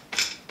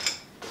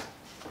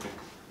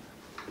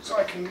 so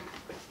I can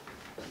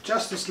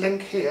adjust this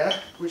link here,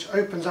 which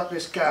opens up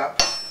this gap,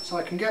 so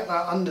I can get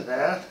that under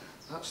there.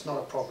 That's not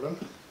a problem.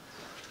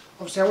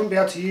 Obviously I wouldn't be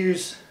able to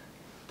use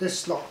this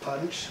slot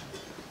punch.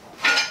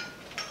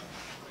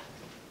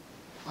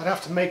 I'd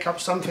have to make up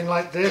something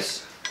like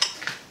this,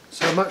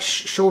 so a much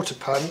shorter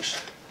punch.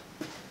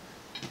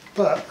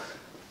 But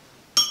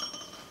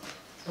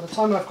by the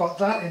time I've got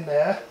that in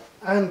there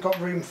and got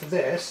room for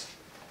this,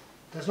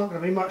 there's not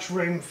going to be much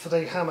room for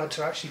the hammer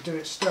to actually do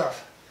its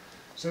stuff.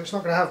 So it's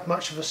not going to have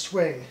much of a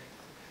swing.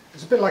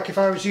 It's a bit like if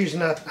I was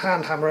using a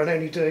hand hammer and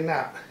only doing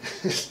that.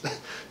 There's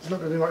not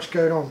going to be much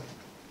going on.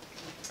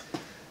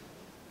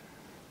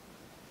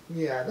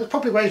 Yeah, there's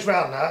probably ways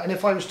around that, and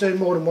if I was doing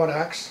more than one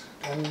axe,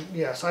 then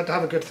yes, I'd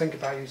have a good think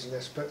about using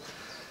this, but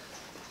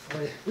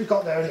we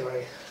got there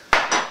anyway.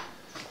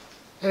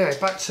 Anyway,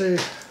 back to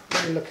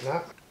what we're looking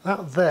at.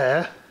 That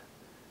there,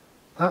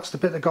 that's the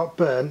bit that got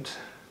burnt.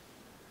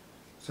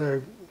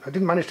 So I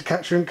didn't manage to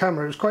capture in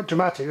camera. It was quite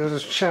dramatic. There was a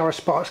shower of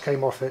sparks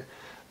came off it.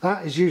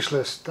 That is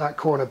useless, that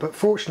corner, but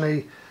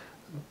fortunately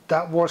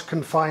that was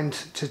confined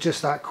to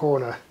just that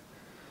corner.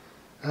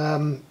 So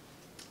I'm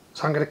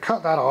going to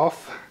cut that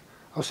off.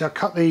 Obviously I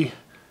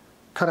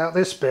cut out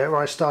this bit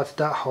where I started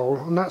that hole.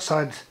 On that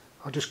side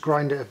I'll just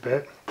grind it a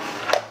bit.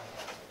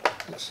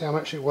 Let's see how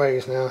much it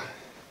weighs now.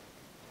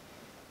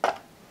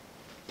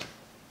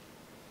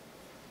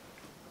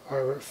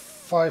 Alright, we're at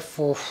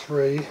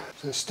 543,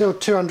 so it's still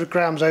 200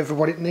 grams over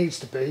what it needs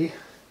to be.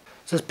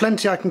 So there's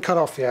plenty I can cut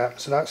off yet,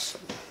 so that's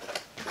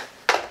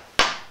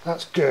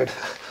good.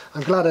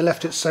 I'm glad I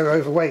left it so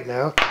overweight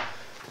now.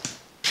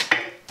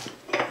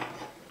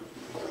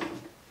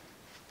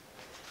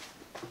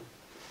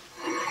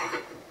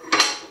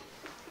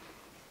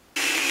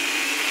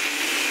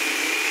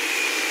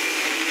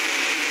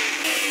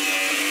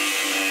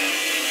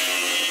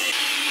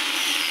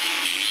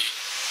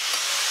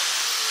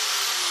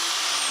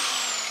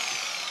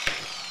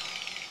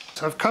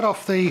 So I've cut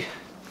off the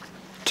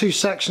two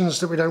sections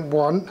that we don't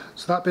want,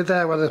 so that bit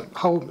there where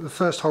the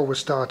first hole was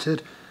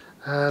started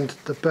and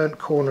the burnt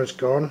corner is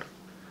gone.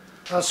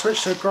 I'll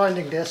switch to a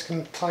grinding disc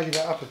and tidy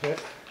that up a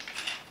bit.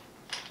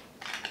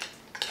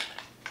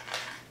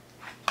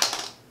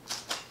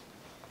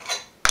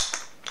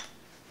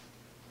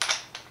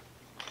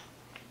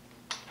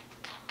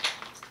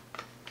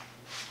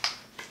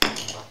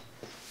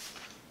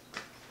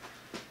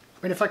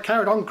 I mean, if I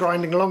carried on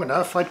grinding long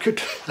enough, I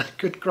could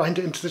grind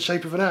it into the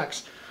shape of an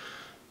axe,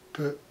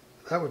 but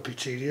that would be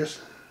tedious,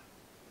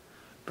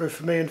 both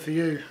for me and for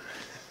you.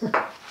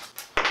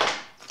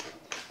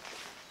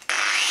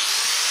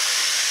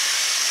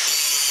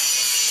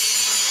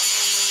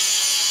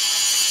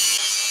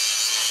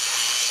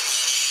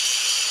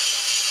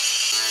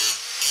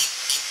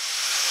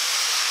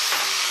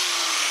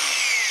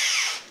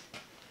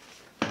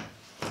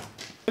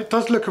 It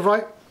does look a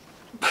right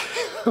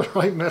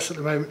mess at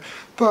the moment,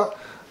 but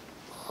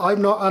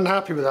I'm not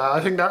unhappy with that.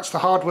 I think that's the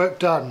hard work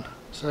done,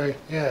 so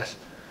yes,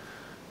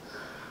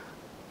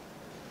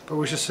 but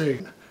we shall see.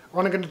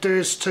 What I'm going to do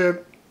is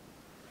to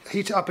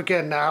heat it up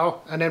again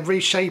now and then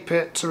reshape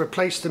it to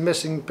replace the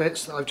missing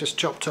bits that I've just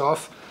chopped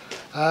off.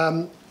 So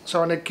I'm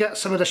going to get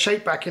some of the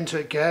shape back into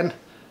it again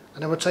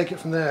and then we'll take it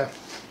from there. I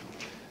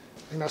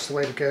think that's the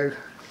way to go.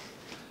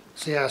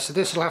 So yeah, so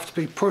this will have to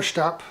be pushed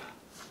up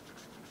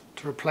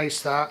to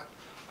replace that.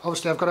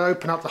 Obviously I've got to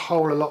open up the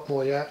hole a lot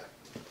more yet,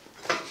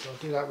 so I'll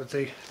do that with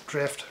the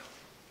drift.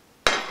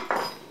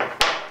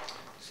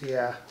 So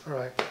yeah,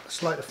 alright,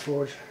 let's light the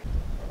forge.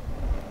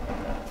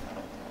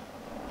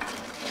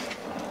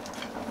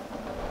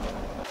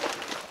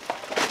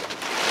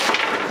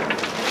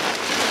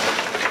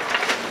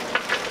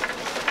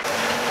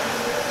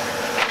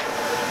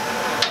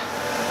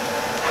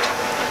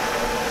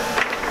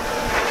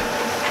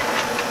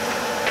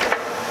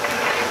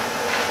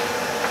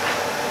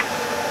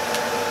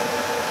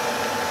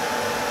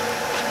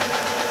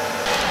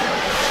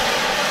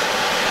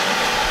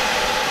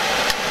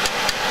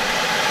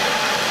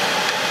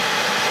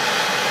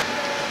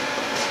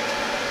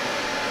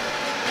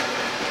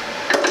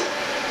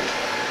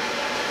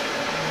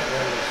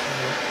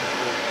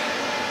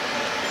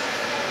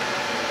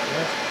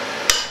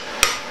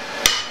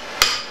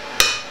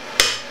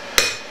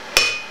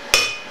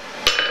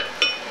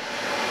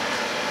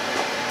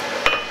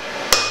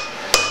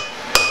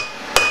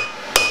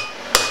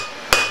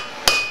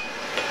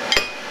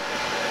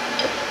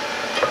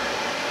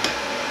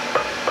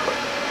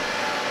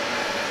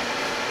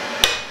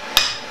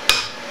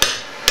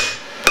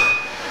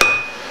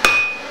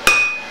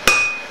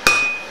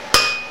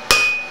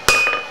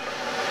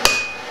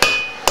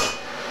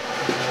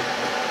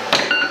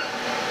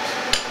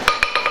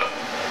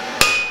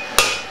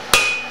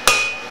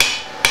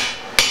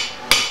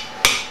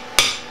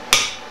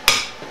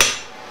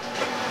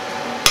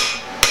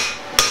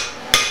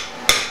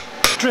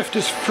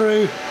 drifters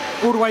through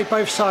all the way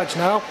both sides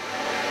now,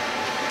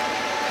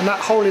 and that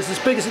hole is as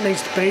big as it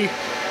needs to be,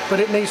 but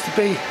it needs to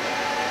be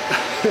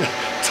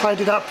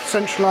tidied up,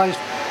 centralised,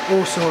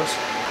 all sorts.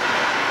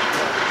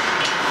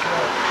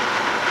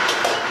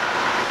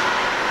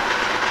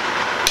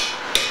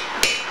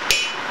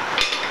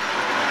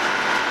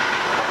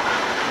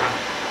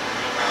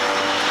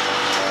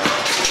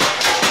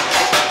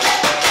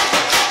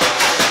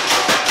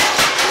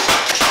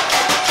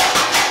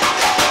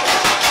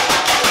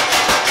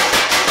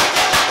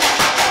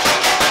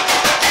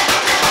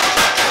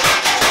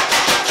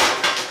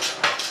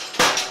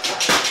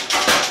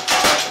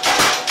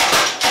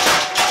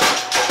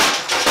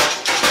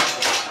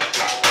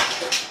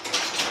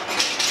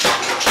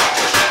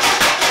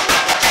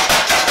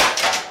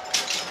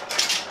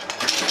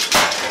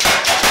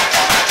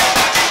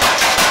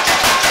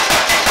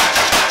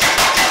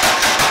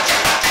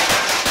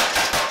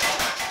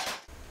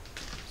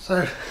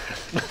 So,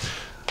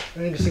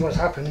 we need to see what's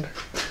happened.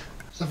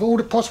 So of all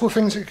the possible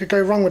things that could go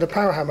wrong with a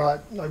power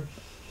hammer,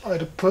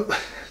 I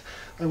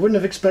wouldn't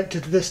have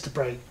expected this to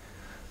break.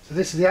 So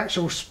this is the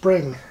actual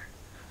spring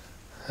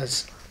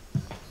has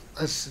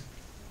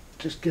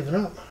just given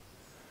up.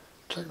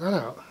 Check that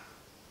out.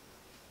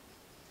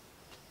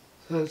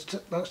 So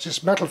that's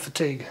just metal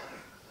fatigue,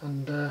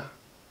 and it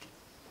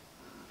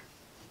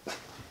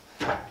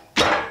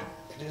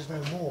is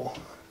no more.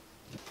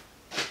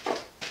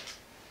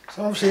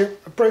 So obviously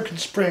a broken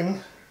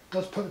spring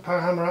does put the power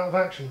hammer out of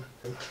action.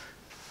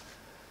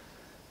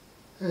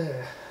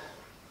 Yeah.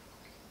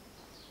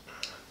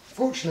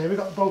 Fortunately we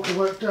got the bulk of the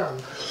work done.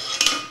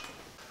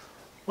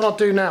 What I'll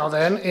do now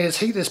then is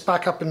heat this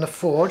back up in the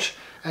forge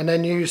and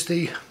then use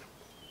the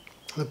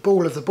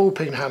ball of the ball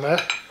peen hammer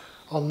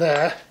on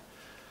there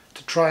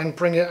to try and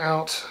bring it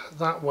out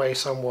that way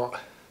somewhat.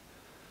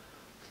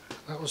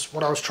 That was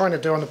what I was trying to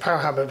do on the power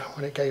hammer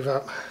when it gave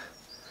up.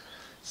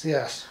 So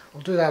yes,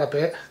 I'll do that a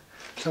bit.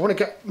 So I want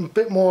to get a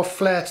bit more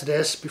flair to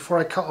this before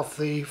I cut off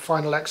the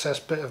final excess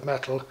bit of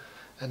metal,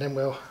 and then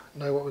we'll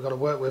know what we've got to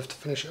work with to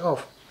finish it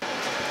off.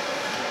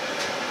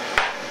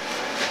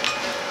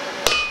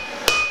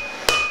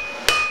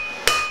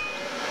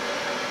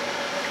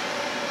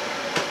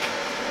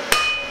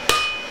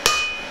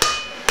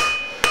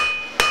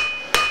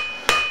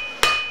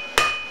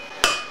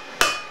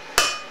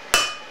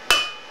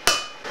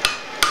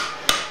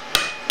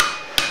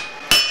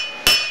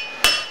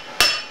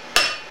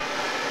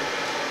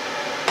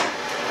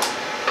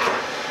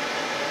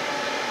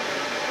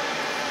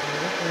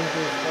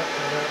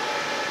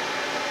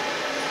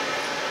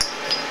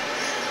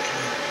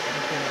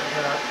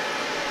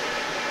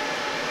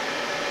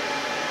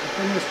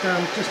 Bring this down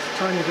just a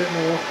tiny bit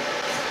more.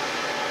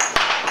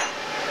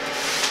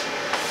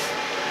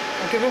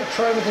 I'll give it a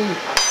try with the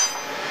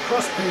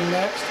cross peen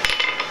next,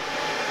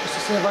 just to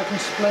see if I can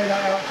splay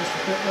that out just a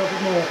little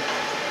bit more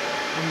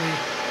on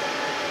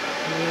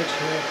the edge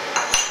here.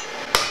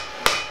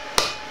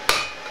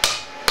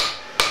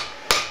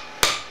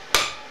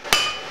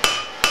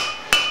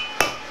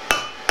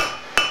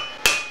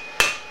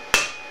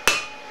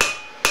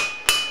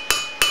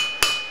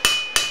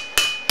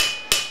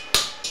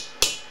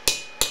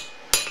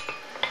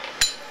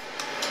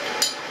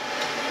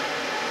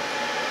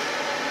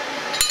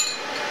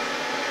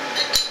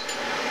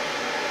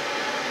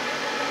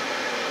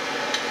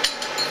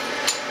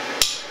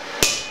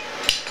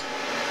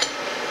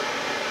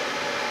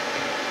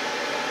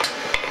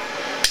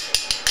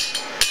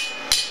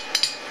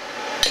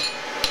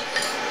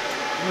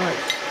 Right.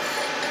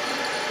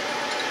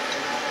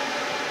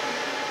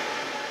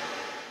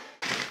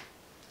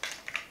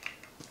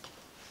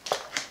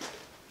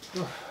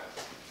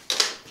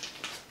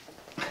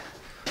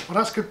 Well,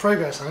 that's good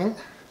progress, I think.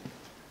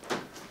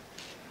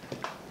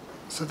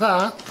 So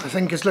that, I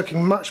think, is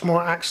looking much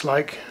more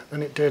axe-like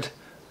than it did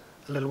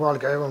a little while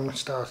ago when we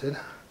started.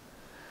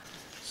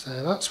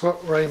 So that's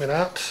what we're aiming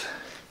at.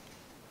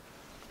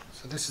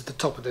 So this is the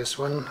top of this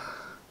one.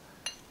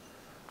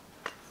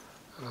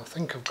 And I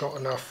think I've got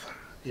enough,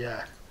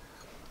 yeah.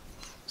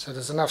 So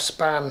there's enough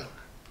span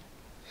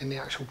in the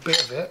actual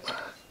bit of it.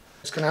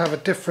 It's going to have a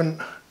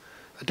different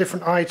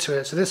eye to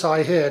it. So this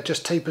eye here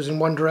just tapers in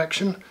one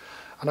direction.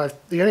 And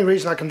the only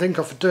reason I can think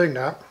of for doing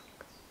that,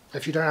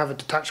 if you don't have a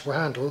detachable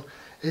handle,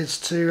 is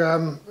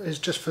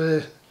just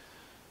for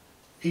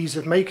ease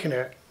of making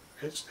it.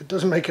 It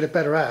doesn't make it a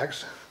better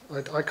axe.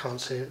 I can't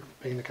see it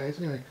being the case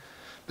anyway.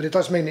 But it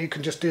does mean that you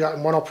can just do that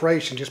in one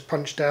operation, just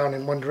punch down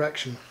in one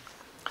direction.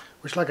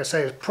 Which, like I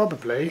say, is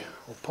probably,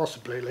 or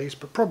possibly at least,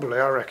 but probably,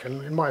 I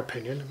reckon, in my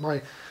opinion,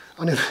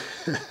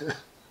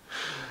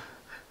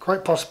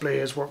 quite possibly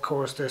is what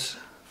caused this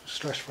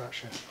stress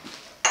fracture.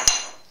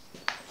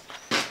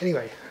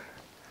 Anyway,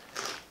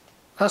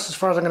 that's as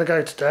far as I'm going to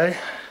go today.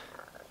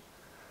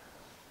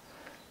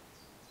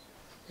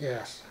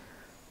 Yes,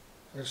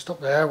 I'm going to stop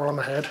there while I'm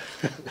ahead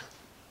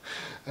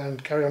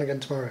and carry on again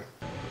tomorrow.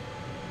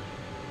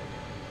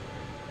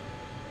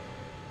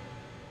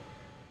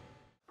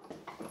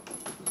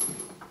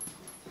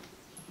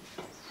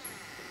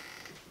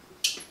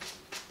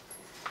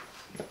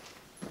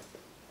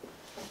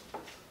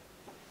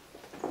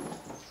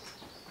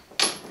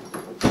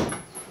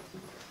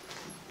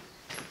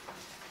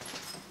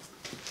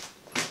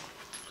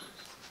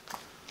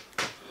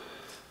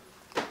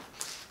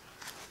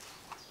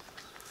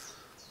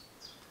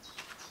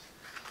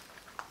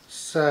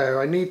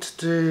 So I need to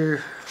do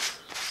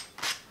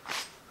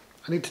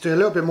a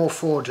little bit more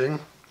forging.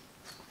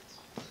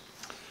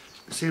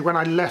 See, when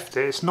I left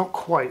it, it's not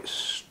quite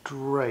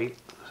straight.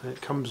 So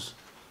it comes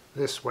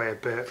this way a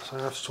bit, so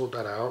I have to sort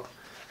that out.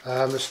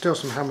 There's still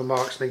some hammer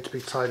marks that need to be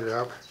tidied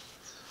up.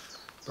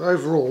 But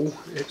overall,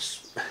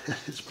 it's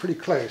it's pretty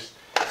close.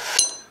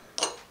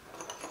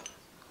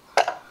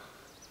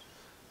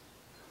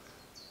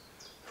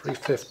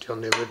 $350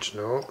 on the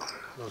original.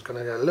 I was going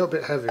to get a little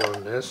bit heavier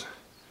on this.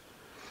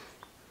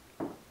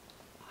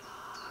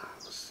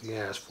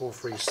 Yeah, it's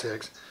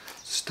 436.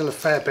 Still a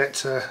fair bit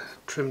to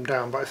trim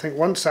down, but I think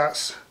once I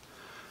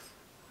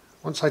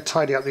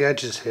tidy up the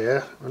edges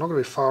here, we're not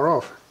going to be far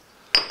off.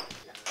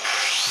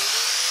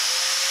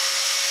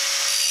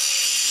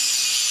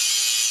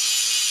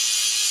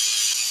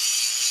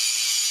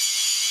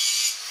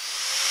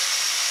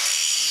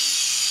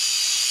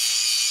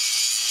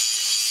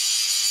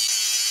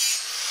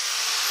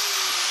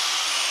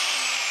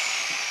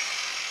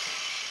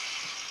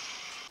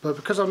 But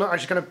because I'm not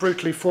actually going to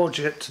brutally forge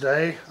it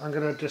today, I'm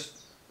going to just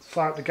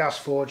fire up the gas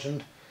forge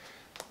and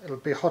it'll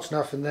be hot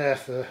enough in there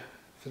for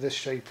this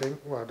shaping.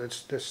 Well,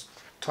 it's this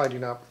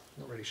tidying up,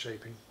 not really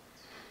shaping.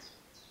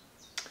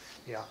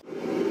 Yeah.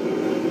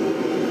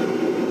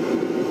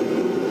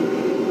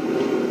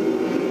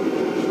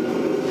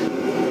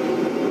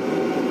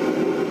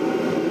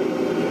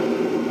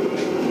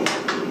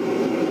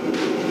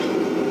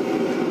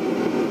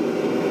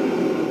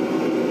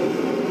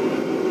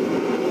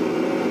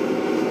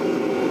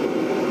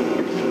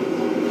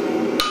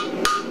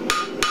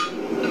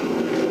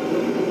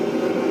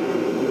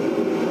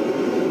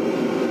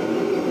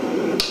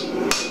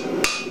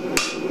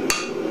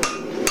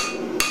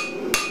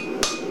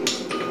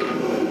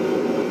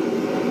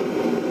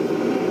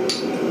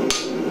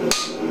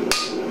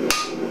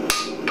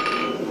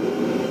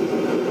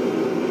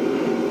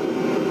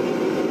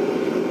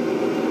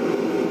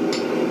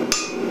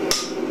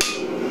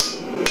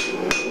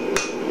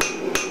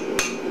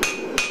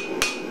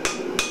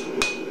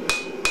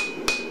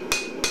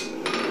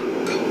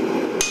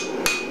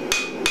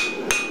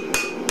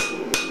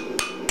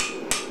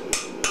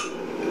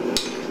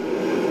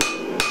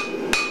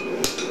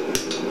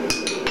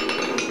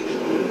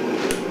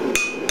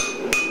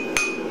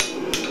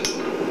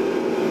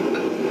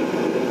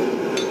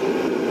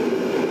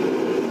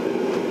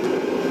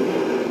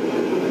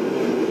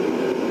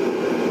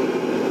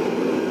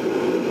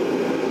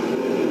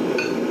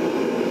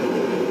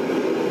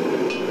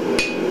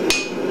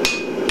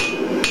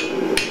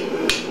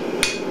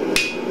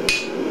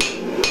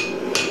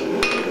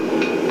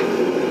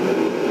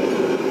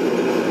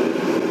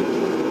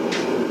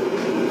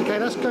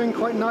 Going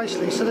quite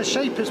nicely, so the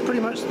shape is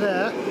pretty much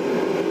there.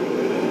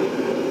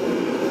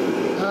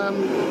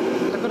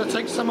 I've got to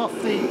take some off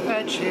the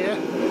edge here.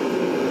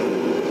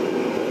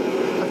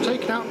 I've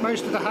taken out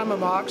most of the hammer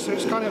marks, so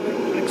it's kind of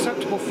an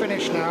acceptable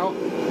finish now.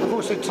 I've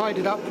also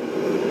tidied up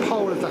the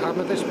pole of the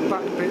hammer, this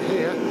back bit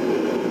here.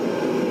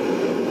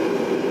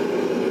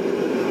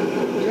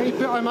 The only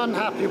bit I'm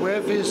unhappy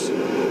with is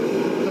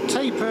the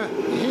taper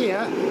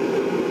here.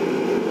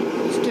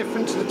 It's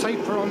different to the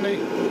taper on the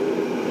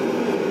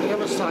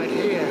other side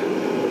here.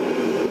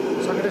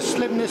 So I'm going to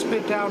slim this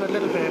bit down a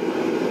little bit.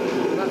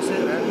 That's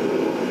it then.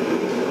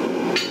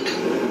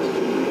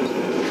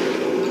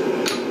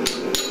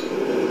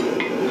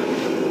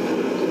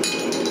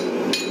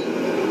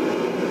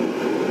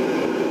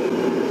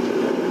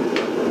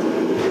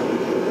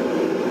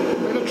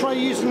 I'm going to try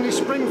using these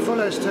spring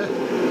fullers to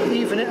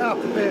even it up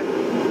a bit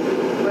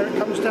where it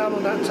comes down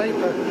on that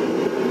taper.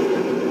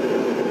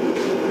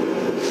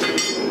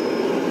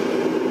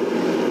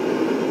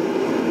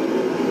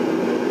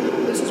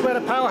 Where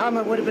the power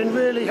hammer would have been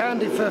really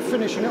handy for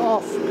finishing it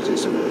off, because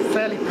it's a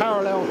fairly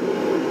parallel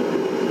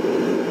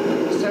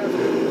set of,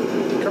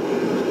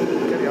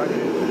 get the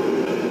idea.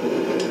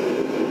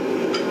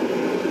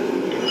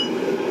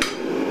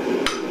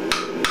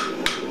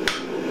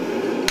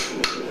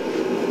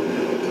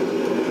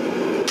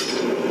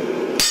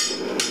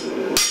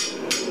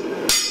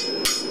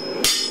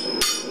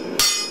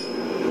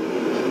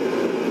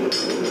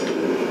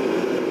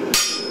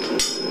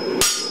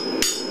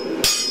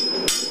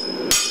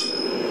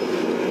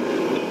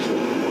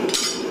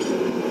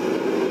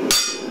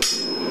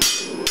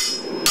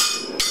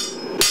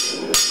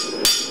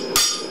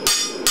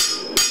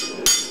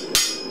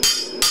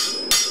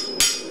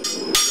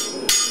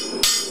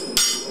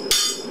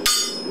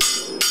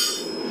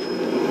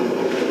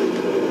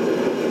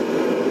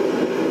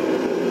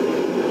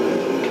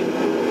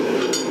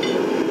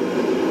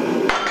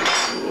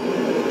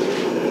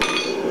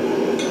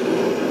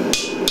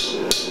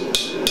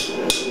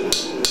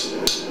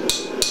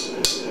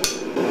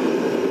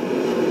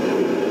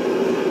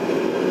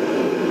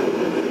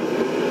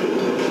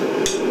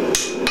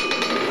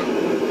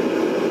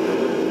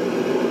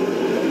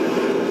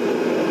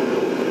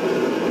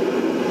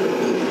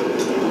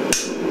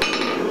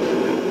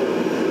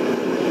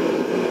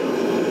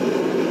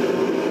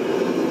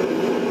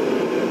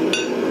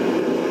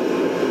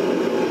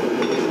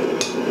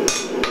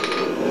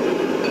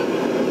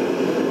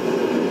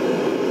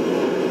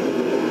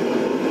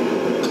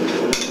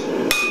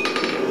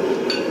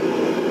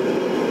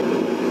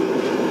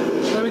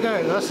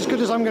 That's as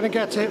good as I'm going to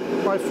get it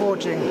by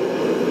forging.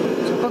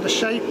 So I've got the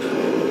shape,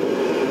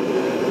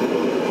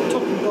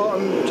 top and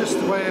bottom, just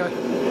the way I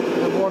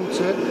want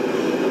it.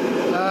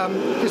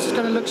 This is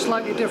going to look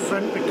slightly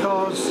different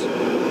because,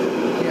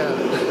 yeah,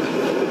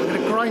 I'm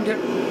going to grind it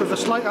with a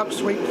slight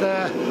upsweep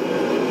there,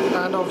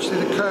 and obviously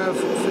the curve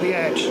for the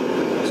edge.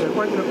 So it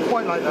won't look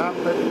quite like that,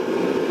 but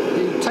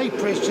the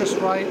taper is just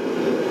right.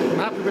 I'm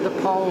happy with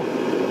the pole,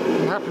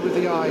 I'm happy with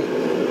the eye,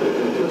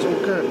 so it's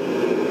all good.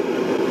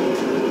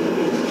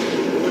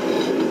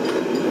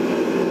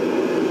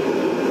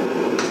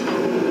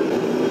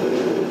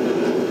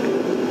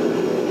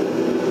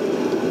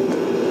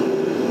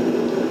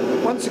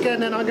 Once again,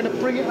 then I'm going to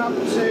bring it up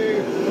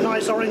to a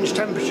nice orange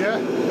temperature,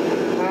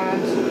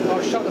 and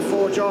I'll shut the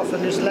forge off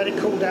and just let it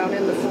cool down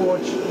in the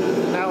forge,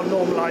 and that'll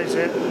normalise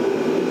it.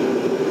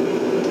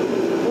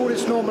 All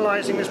this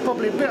normalising is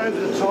probably a bit over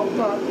the top,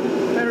 but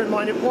bear in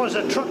mind it was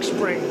a truck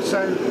spring,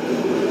 so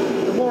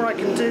the more I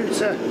can do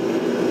to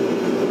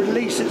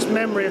release its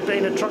memory of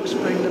being a truck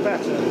spring, the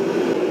better.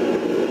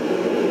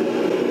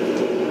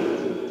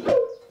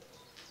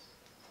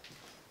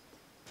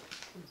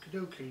 Okie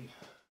dokie.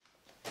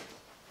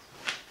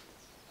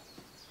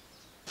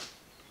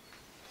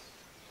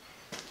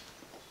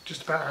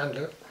 Just about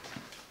handle it.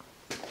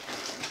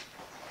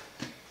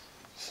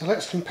 So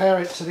let's compare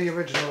it to the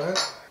original then.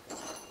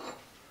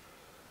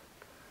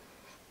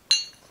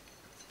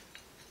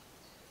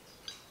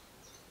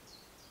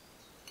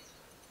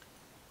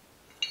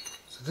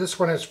 So this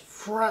one is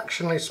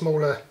fractionally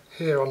smaller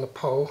here on the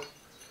pole,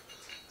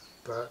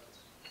 but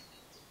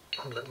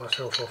I'll let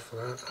myself off for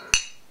that.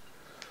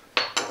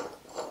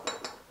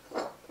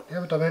 The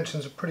other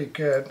dimensions are pretty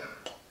good.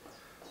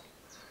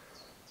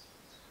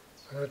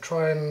 I'm going to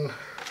try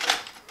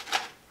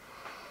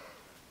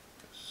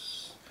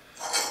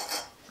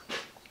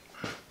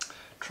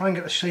and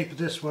get the shape of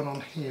this one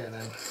on here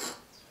then.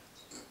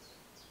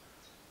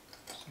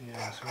 So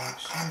yeah, so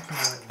something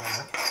like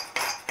that.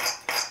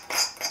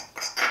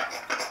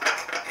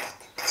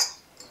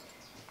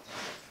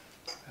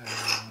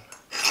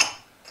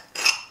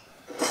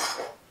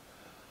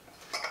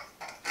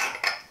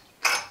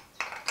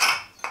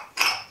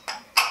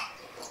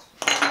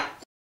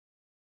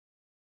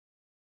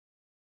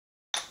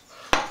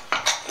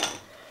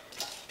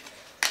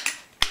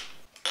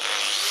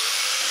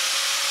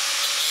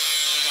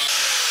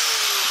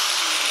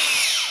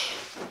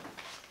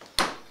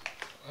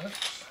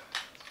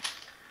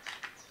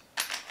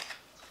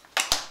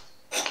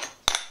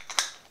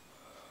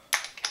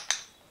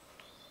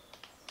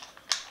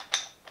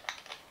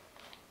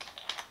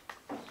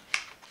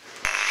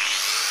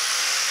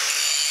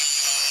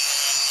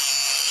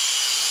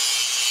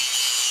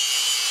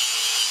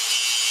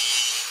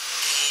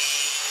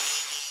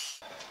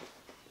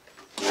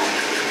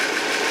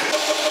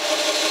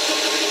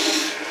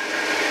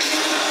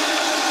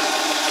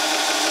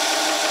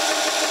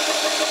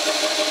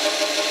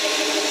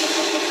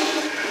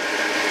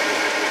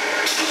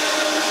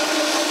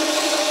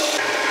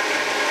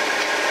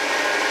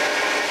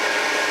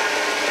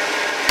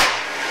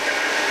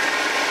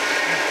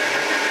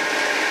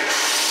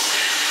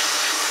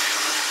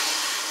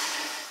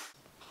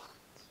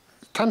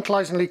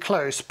 Tantalisingly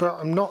close, but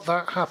I'm not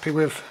that happy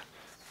with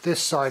this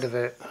side of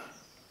it.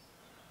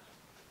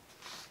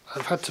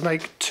 I've had to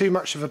make too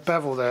much of a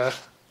bevel there.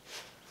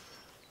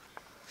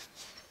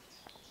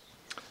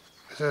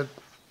 There's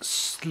a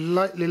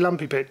slightly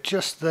lumpy bit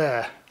just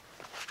there.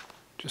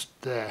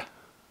 Just there.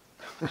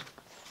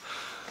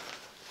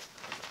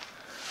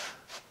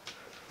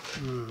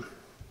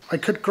 I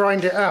could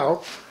grind it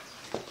out.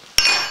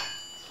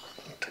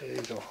 There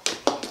you go.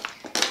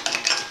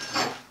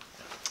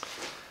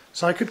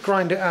 So I could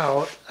grind it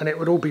out and it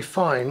would all be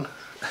fine,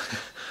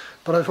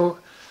 but I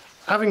thought,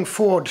 having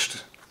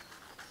forged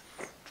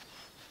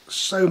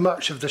so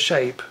much of the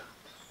shape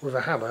with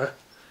a hammer,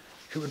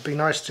 it would be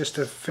nice just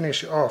to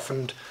finish it off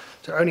and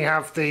to only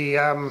have the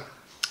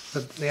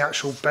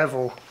actual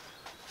bevel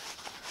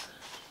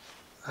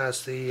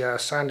as the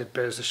sanded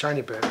bit, as the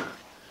shiny bit. So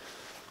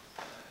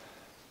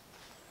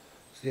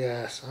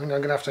yeah, so I'm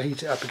going to have to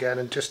heat it up again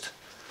and just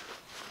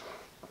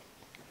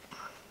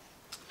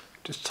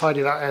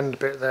tidy that end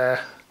bit there.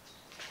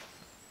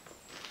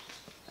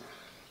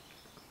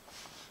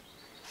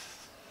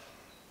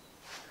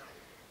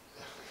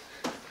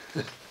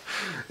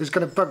 It's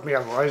going to bug me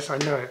otherwise, I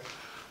know it.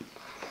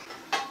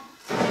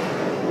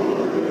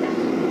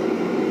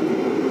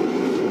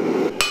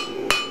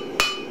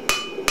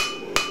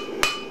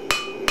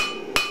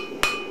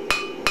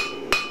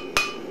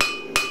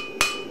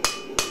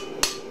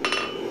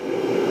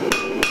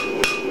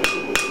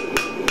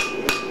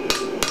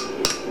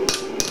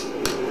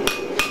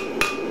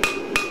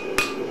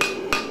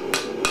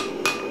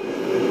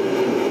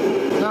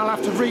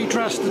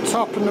 Redress the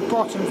top and the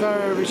bottom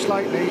very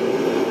slightly,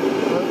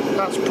 but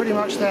that's pretty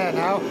much there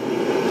now.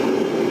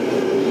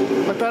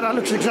 I bet that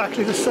looks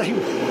exactly the same,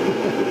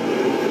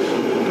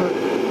 but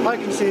I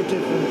can see a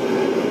difference.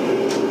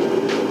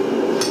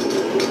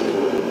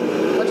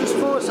 I just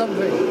thought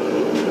something.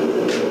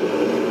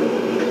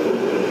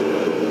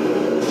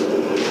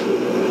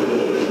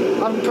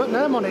 haven't put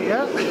them on it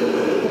yet. I'll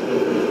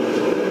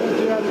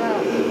do that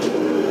now.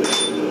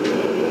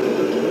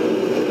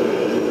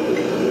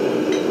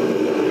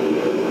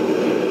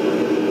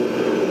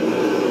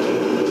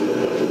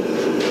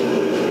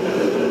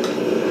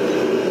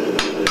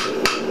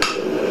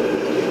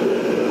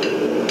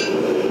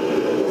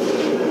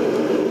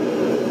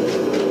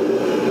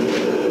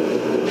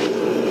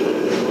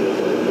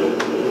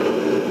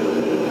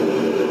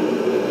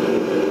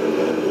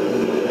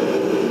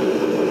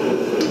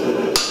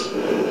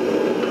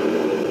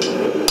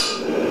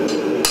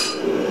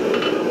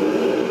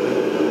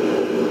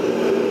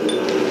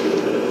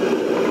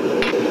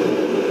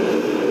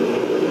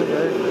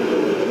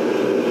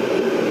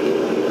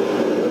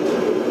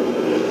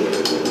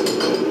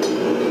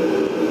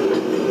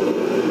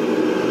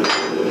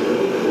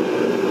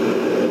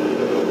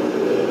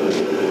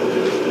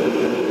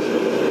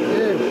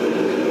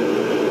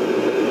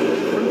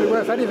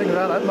 Anything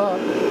about that mark.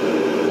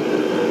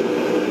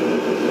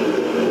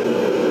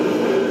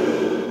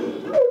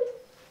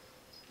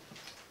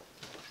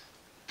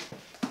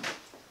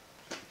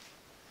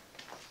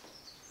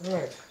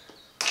 Right.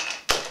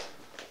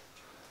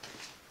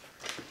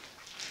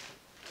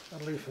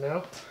 That'll do for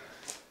now.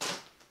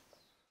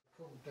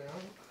 Pull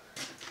down.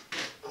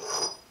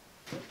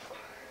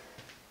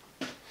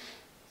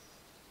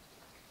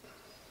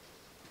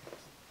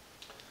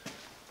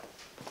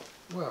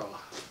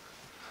 Well,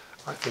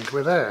 I think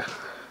we're there.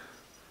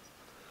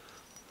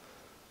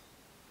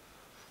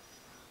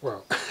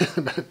 Well,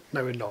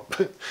 no we're not,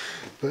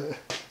 but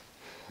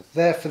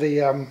there for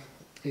the,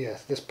 yeah,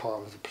 this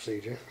part of the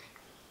procedure.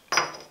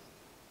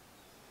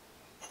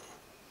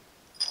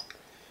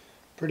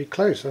 Pretty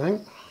close, I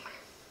think.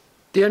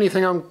 The only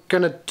thing I'm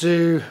going to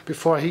do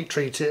before I heat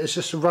treat it is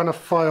just to run a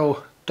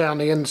file down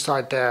the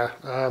inside there,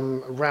 a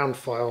round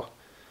file,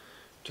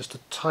 just to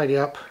tidy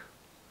up,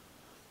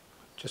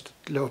 just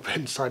a little bit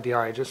inside the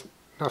eye, just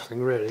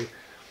nothing really.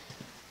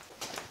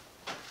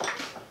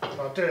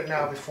 I'll do it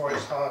now before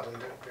it's hardened,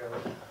 it'll be a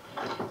lot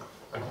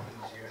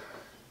easier.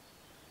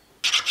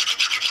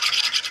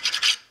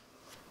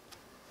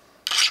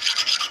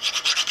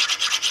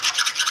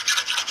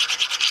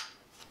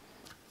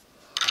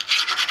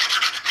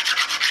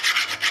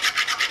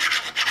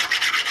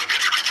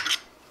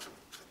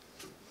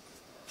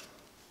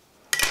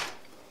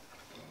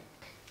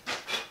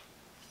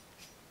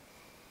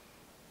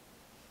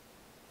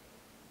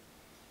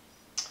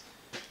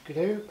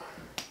 Good-do.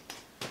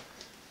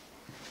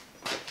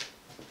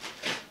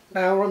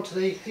 Now we're on to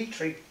the heat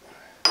treat.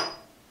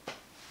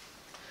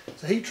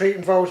 The heat treat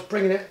involves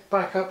bringing it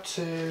back up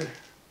to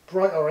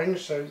bright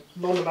orange, so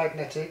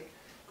non-magnetic,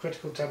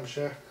 critical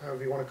temperature,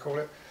 however you want to call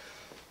it.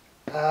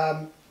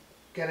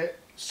 Get it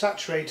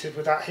saturated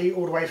with that heat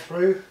all the way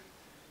through,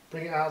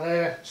 bring it out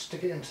there,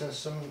 stick it into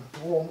some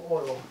warm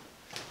oil.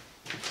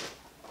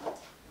 So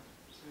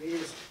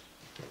here's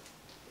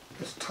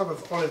this tub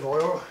of olive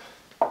oil,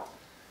 and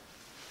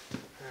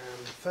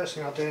the first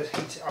thing I'll do is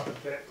heat it up a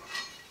bit.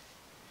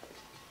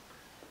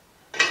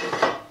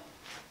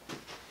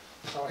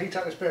 So I'll heat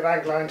up this bit of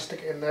angline,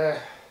 stick it in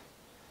there.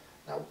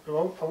 Now I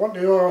want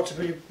the oil to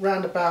be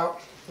round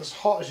about as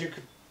hot as you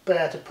could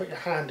bear to put your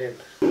hand in.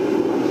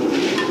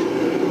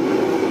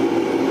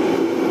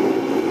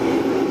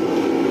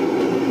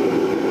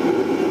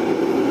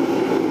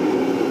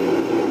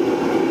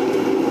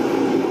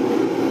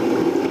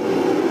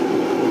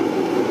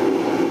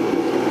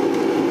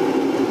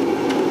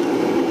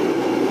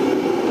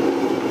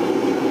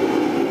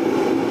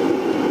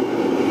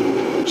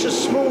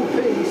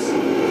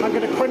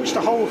 The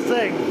whole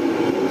thing.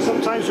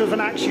 Sometimes with an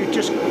axe you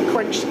just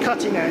quench the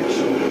cutting edge,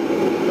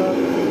 but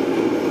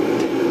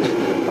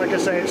like I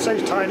say, it's so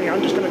tiny,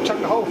 I'm just going to chuck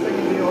the whole thing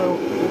in the oil,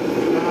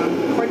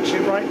 quench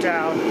it right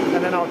down,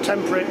 and then I'll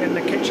temper it in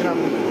the kitchen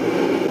oven.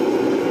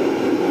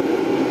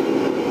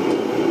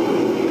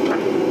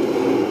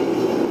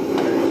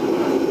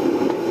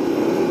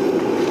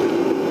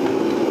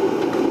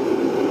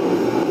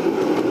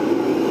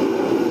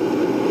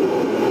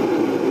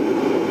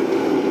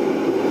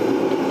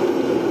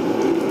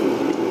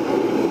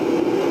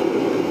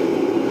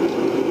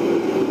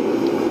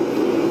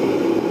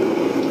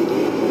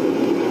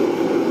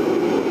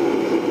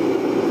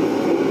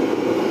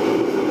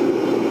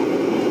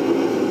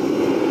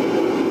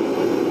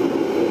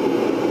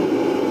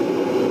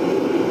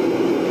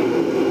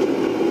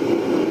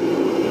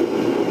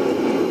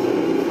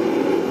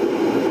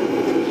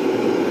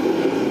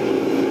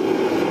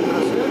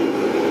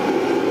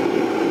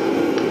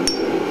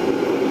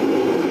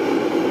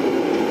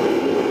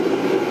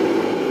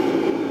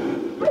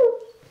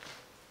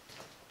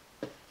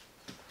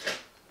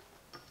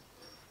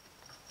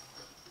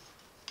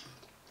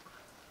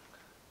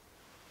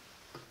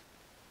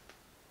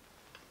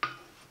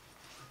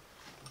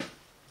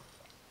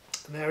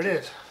 And there it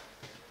is.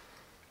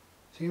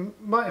 So you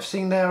might have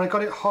seen there I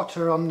got it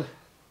hotter on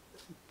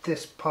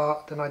this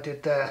part than I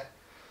did there,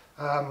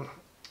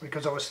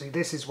 because obviously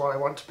this is what I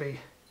want to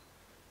be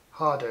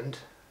hardened.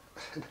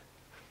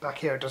 Back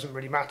here it doesn't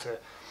really matter.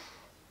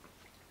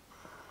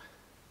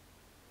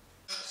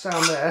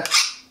 Sound there.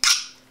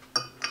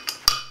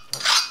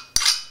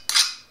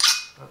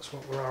 That's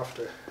what we're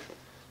after.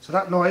 So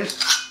that noise,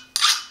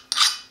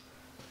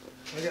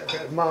 I get a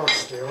bit of mild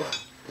steel.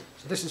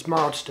 So this is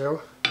mild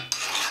steel. You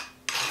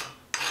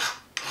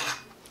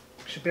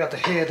should be able to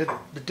hear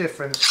the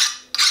difference.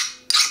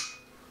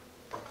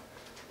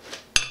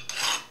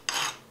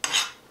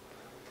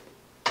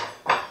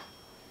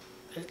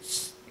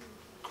 It's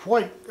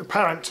quite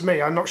apparent to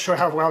me. I'm not sure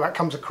how well that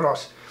comes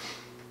across,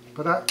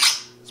 but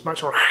that's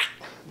much more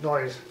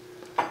noise.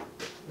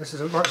 This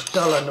is a much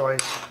duller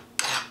noise,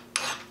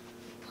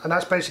 and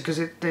that's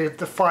basically because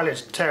the file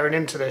is tearing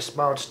into this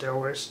mild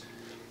steel. It's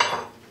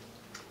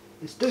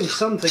doing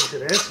something to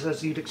this,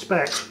 as you'd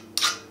expect,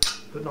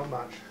 but not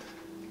much.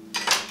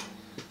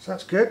 So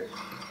that's good.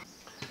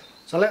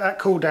 So I'll let that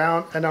cool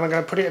down, and then I'm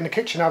going to put it in the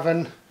kitchen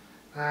oven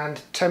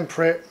and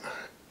temper it.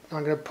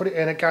 I'm going to put it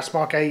in at gas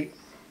mark 8,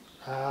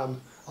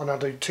 and I'll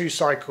do 2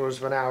 cycles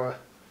of an hour.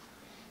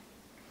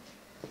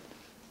 I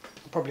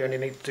probably only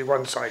need to do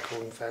 1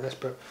 cycle in fairness,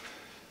 but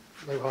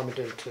no harm in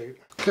doing 2.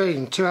 Okay,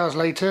 and 2 hours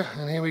later,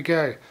 and here we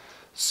go.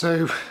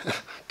 So it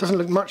doesn't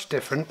look much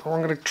different, but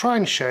I'm going to try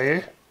and show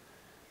you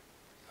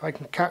if I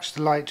can catch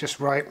the light just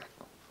right.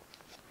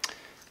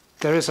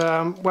 There is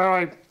where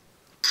I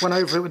went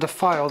over it with the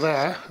file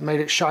there and made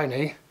it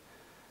shiny.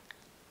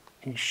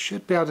 You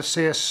should be able to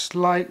see a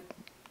slight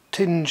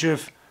tinge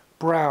of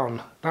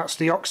brown. That's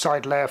the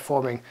oxide layer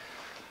forming.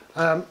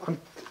 It's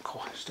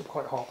still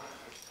quite hot.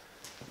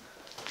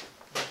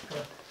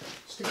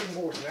 Stick it in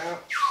water now.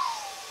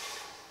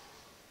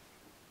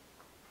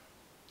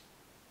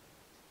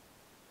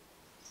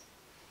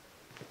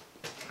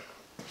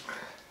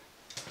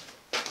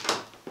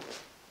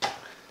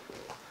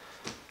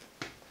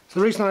 So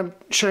the reason I'm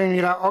showing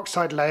you that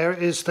oxide layer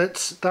is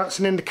that that's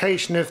an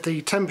indication of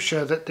the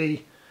temperature that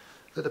the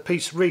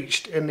piece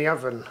reached in the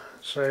oven.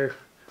 So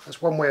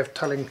that's one way of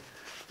telling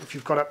if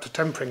you've got up to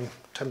tempering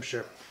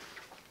temperature.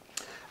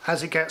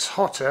 As it gets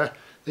hotter,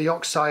 the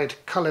oxide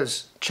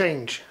colours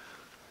change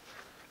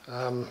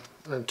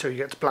until you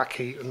get to black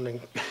heat, and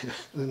then,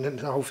 and then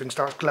the whole thing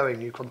starts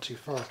glowing. You've gone too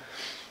far,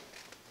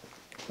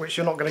 which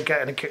you're not going to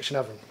get in a kitchen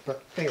oven.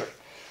 But anyway.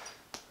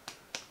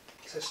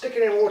 So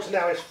sticking in water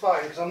now is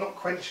fine because I'm not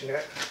quenching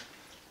it.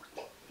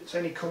 It's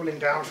only cooling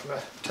down from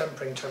a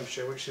tempering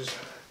temperature, which is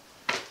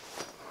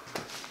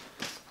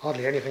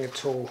hardly anything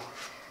at all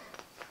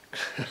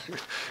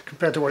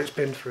compared to what it's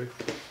been through.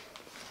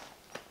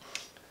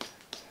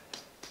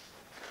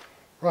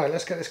 Right,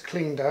 let's get this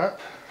cleaned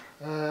up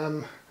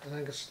and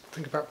then just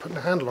think about putting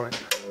a handle on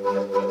it.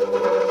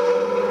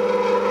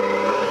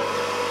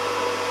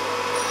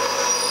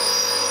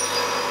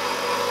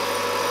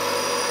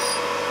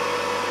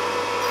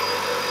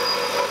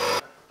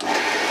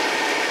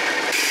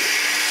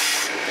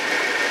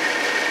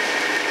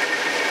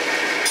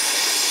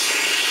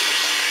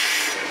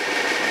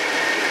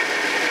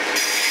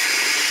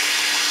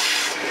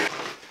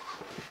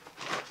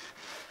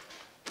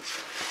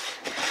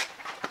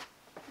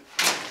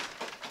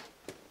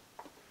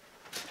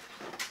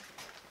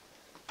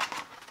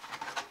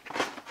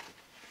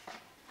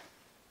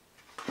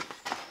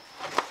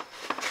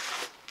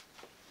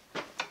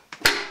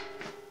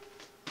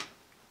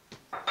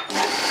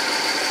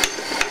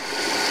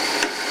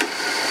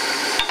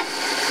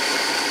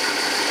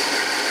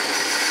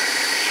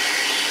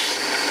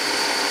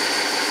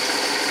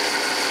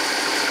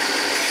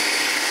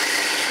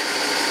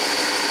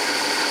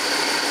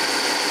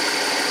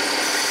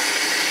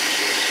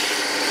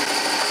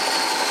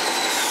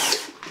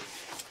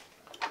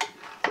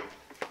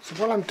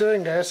 While I'm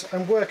doing this,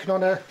 I'm working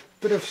on a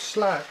bit of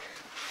slack.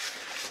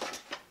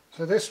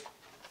 So this,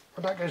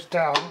 when that goes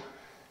down,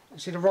 you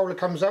see the roller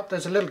comes up,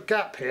 there's a little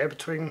gap here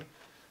between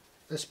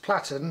this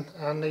platen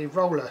and the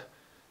roller,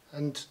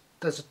 and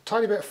there's a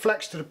tiny bit of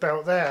flex to the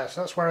belt there,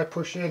 so that's where I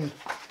push in. And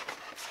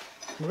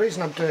the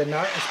reason I'm doing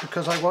that is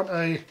because I want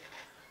a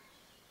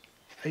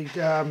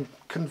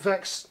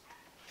convex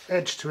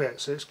edge to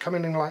it, so it's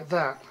coming in like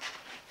that.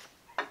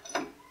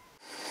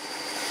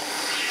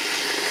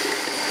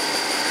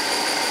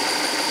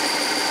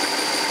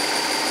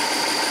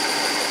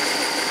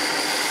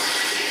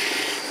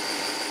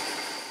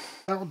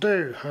 That'll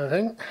do, I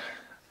think.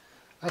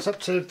 That's up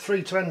to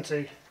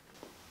 320.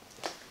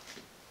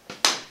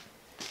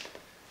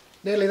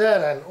 Nearly there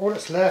then. All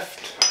that's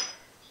left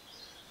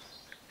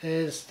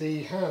is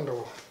the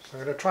handle. So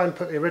I'm going to try and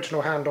put the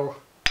original handle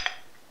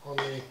on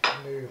the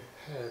new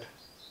head.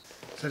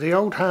 So the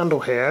old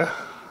handle here,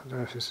 I don't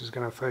know if this is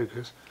going to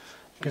focus,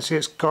 you can see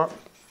it's got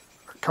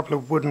a couple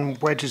of wooden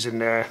wedges in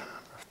there.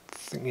 I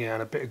think, yeah,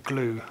 and a bit of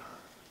glue.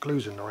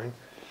 Glue's annoying.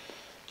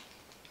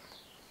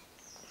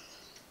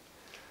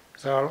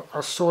 So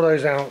I'll saw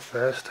those out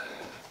first.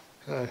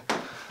 So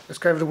let's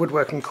go over the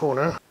woodworking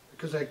corner.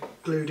 Because they're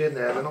glued in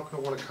there, they're not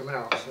going to want to come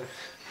out. So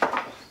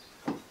I'll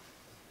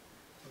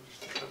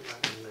just put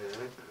that in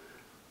there.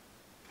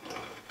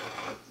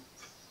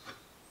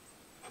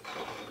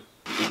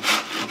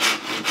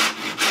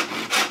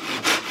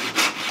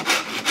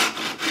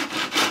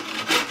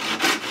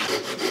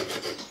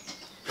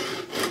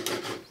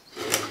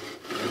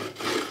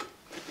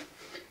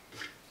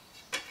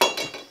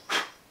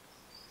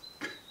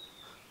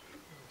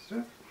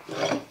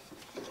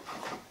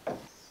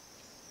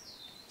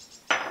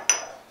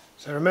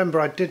 So remember,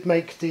 I did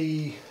make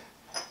the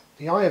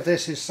eye of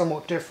this is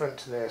somewhat different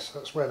to this.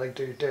 That's where they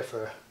do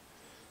differ.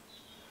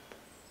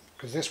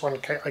 Because this one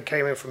I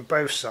came in from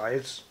both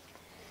sides,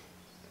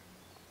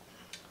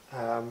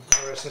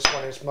 whereas this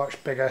one is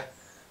much bigger at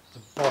the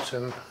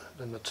bottom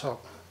than the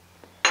top.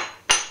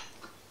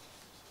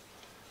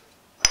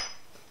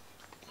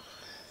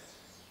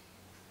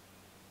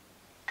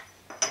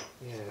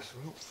 Yeah, so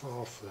we're not far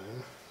off there.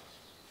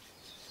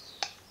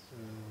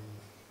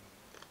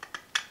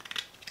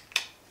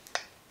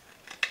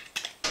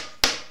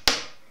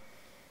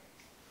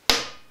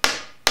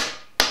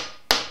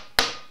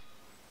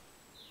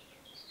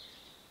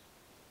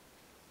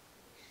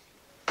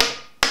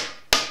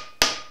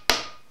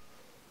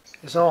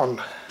 It's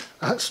on.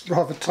 That's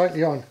rather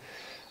tightly on.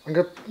 I'm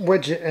going to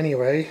wedge it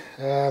anyway,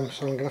 so I'm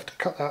going to have to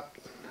cut that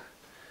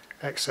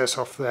excess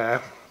off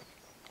there.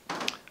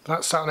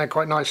 That's sat on there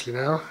quite nicely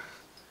now,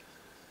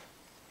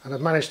 and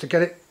I've managed to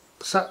get it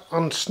sat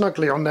on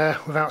snugly on there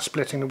without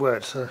splitting the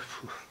wood, so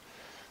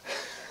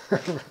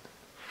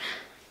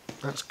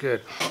that's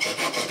good.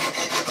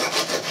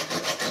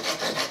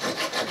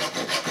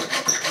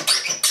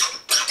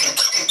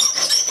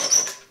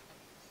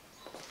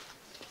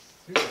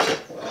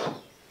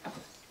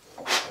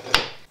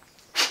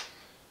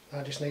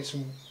 I just need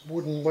some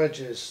wooden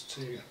wedges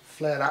to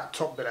flare that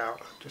top bit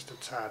out just a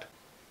tad.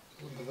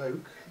 With the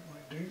oak,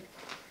 might do.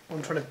 What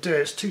I'm trying to do,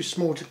 it's too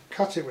small to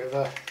cut it with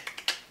a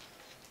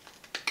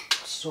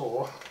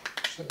saw,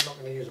 so I'm not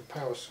going to use a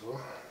power saw.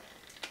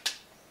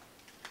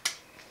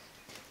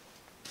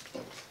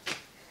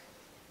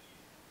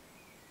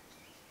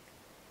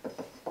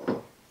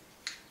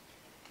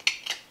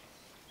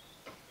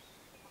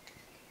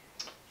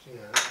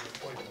 Yeah, that's the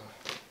point enough.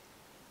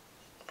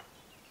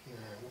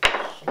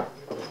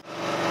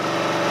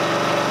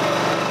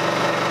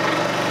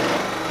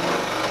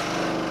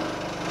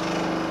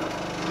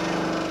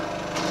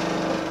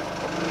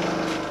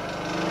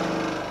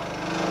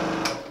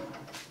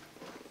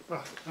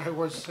 I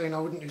was saying I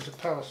wouldn't use a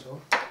power saw.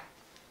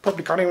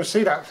 Probably can't even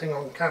see that thing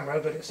on camera,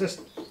 but it's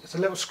a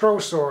little scroll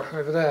saw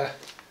over there,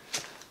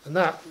 and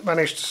that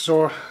managed to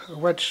saw a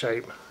wedge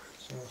shape.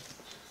 So.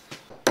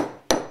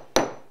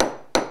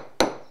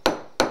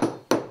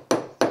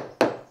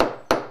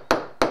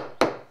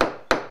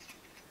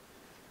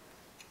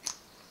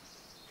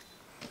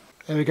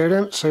 There we go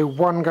then, so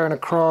one going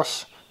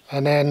across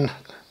and then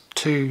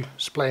two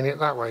splaying it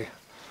that way.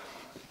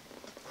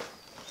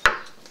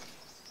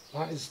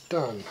 That is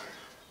done.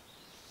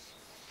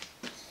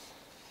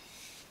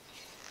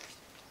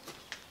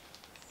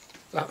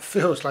 That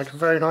feels like a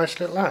very nice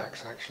little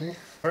axe actually.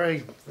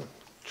 Very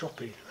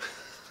choppy.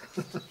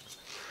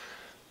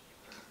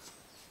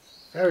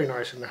 Very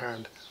nice in the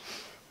hand.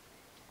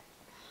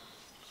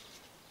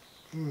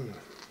 Don't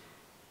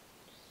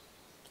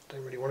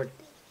really want to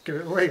give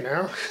it away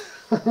now.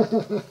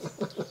 Oh,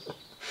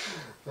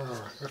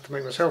 I have to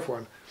make myself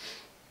one.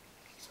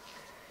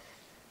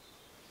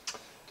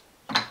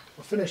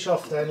 I'll finish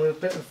off then with a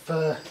bit of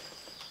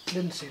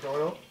linseed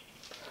oil.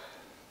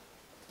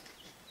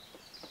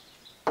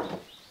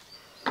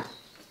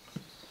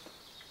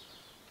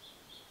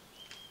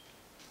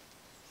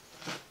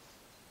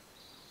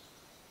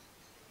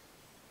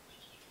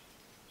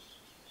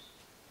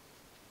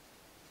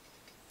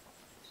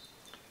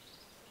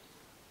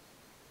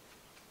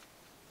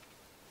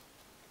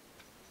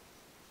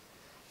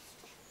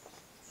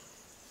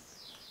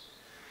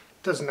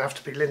 Doesn't have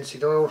to be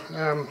linseed oil.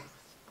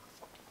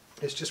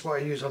 It's just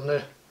what I use on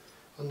the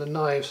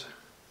knives.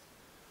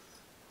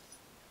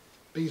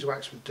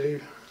 Beeswax would do.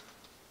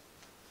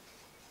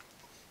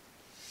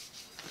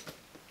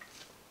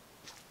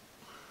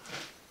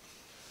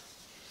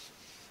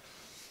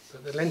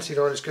 But the linseed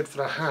oil is good for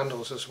the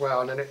handles as well,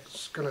 and then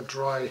it's going to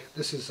dry.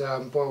 This is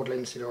boiled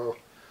linseed oil,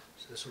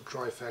 so this will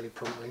dry fairly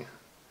promptly.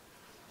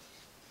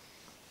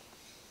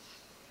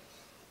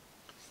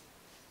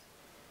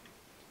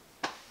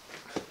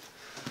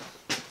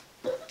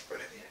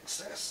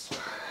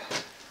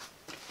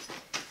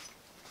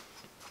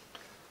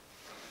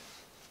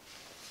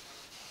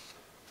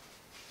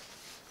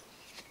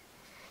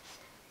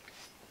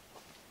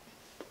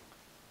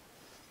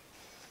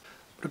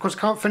 But of course I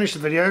can't finish the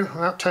video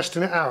without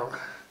testing it out.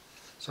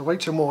 So wait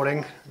till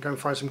morning and go and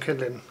find some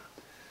kindling,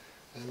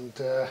 and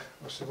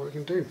we'll see what we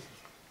can do.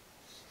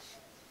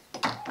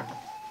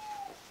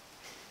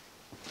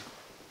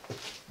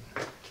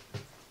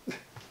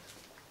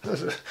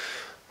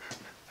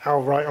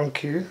 Owl right on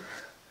cue.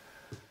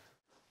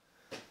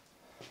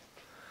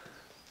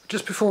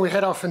 Just before we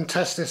head off and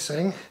test this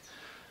thing,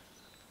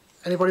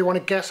 anybody want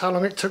to guess how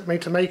long it took me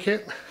to make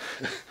it?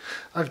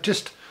 I've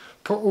just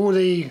put all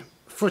the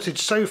footage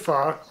so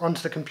far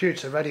onto the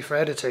computer ready for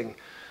editing,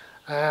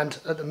 and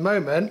at the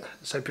moment,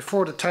 so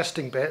before the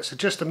testing bit, so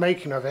just the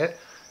making of it,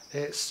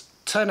 it's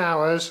 10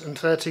 hours and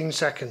 13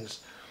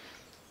 seconds.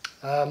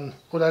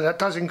 Although that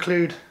does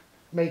include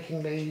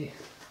making the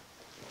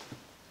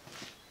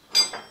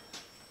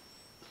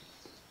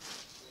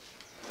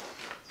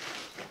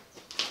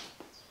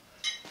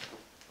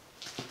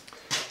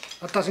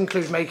That does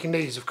include making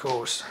these, of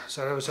course,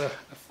 so there was a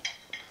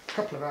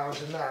couple of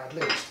hours in that at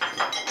least.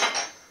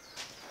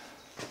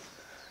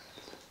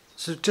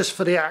 So just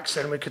for the axe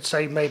then we could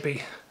say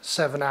maybe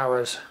 7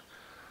 hours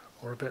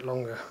or a bit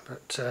longer,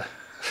 but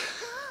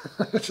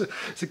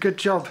it's a good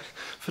job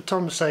for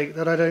Tom's sake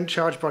that I don't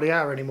charge by the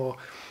hour anymore.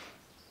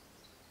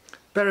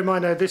 Bear in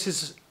mind though, this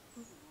is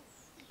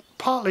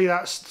partly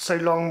that's so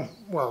long,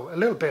 well, a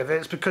little bit of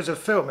it is because of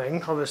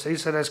filming obviously,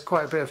 so there's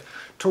quite a bit of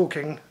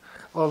talking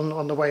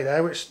on the way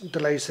there, which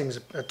delays things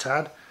a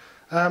tad.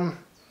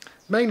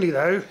 Mainly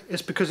though,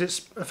 it's because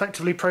it's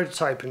effectively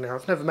prototyping now.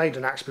 I've never made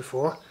an axe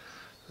before,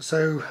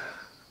 so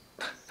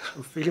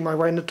I'm feeling my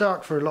way in the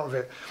dark for a lot of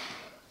it.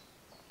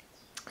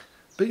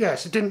 But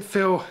yes, it didn't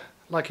feel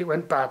like it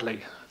went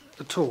badly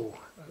at all.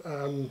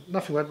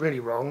 Nothing went really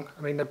wrong.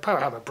 I mean, the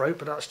power hammer broke,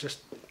 but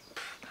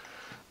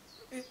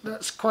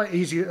that's quite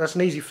easy. That's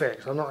an easy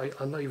fix. I'm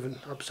not even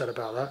upset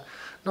about that.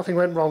 Nothing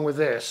went wrong with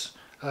this.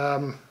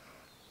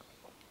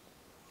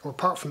 Well,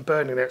 apart from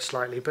burning it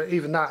slightly, but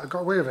even that I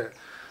got away with it.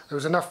 There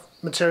was enough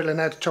material in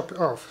there to chop it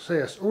off. So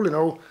yes, all in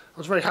all, I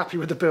was very happy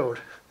with the build.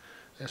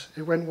 Yes,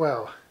 it went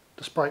well,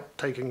 despite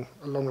taking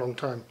a long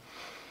time.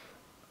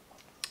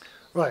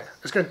 Right,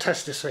 let's go and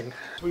test this thing.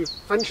 We've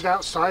ventured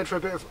outside for a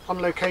bit of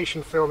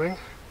on-location filming.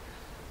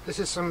 This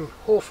is some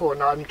hawthorn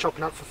that I'm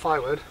chopping up for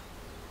firewood.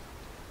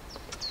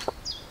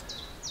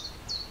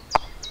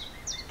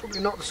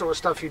 Probably not the sort of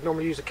stuff you'd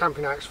normally use a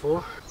camping axe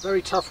for.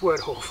 Very tough wood,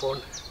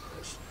 hawthorn.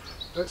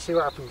 Let's see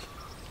what happens.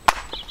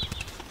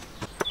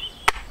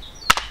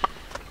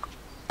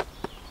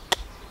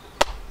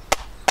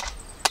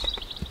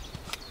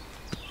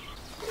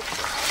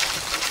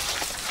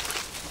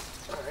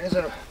 Here's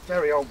a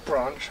very old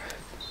branch.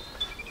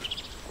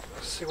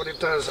 Let's see what it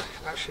does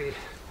actually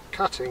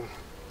cutting.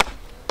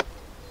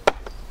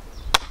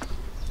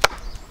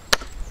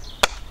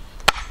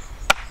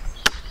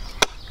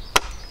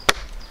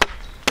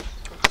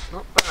 It's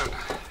not bad.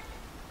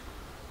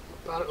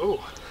 Not bad at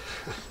all.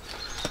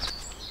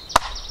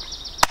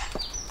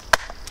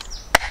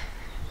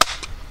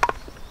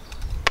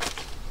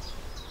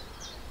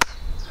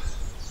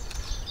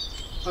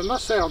 I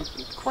must say I'm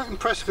quite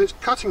impressed with its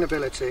cutting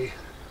ability.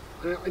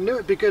 I knew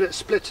it'd be good at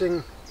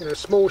splitting, you know,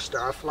 small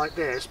stuff like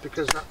this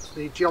because that's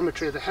the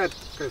geometry of the head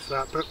goes for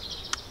that. But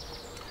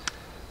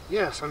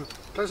yes, I'm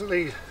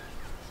pleasantly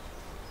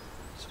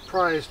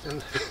surprised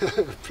and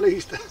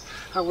pleased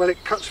how well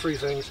it cuts through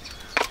things.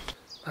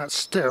 That's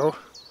still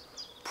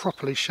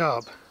properly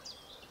sharp.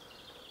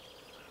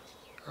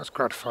 That's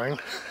gratifying.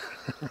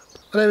 Well,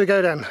 there we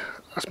go then.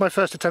 That's my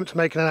first attempt at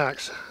making an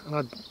axe, and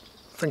I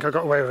think I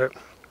got away with it.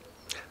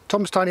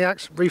 Tom's Tiny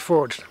Axe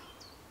Reforged.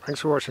 Thanks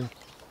for watching.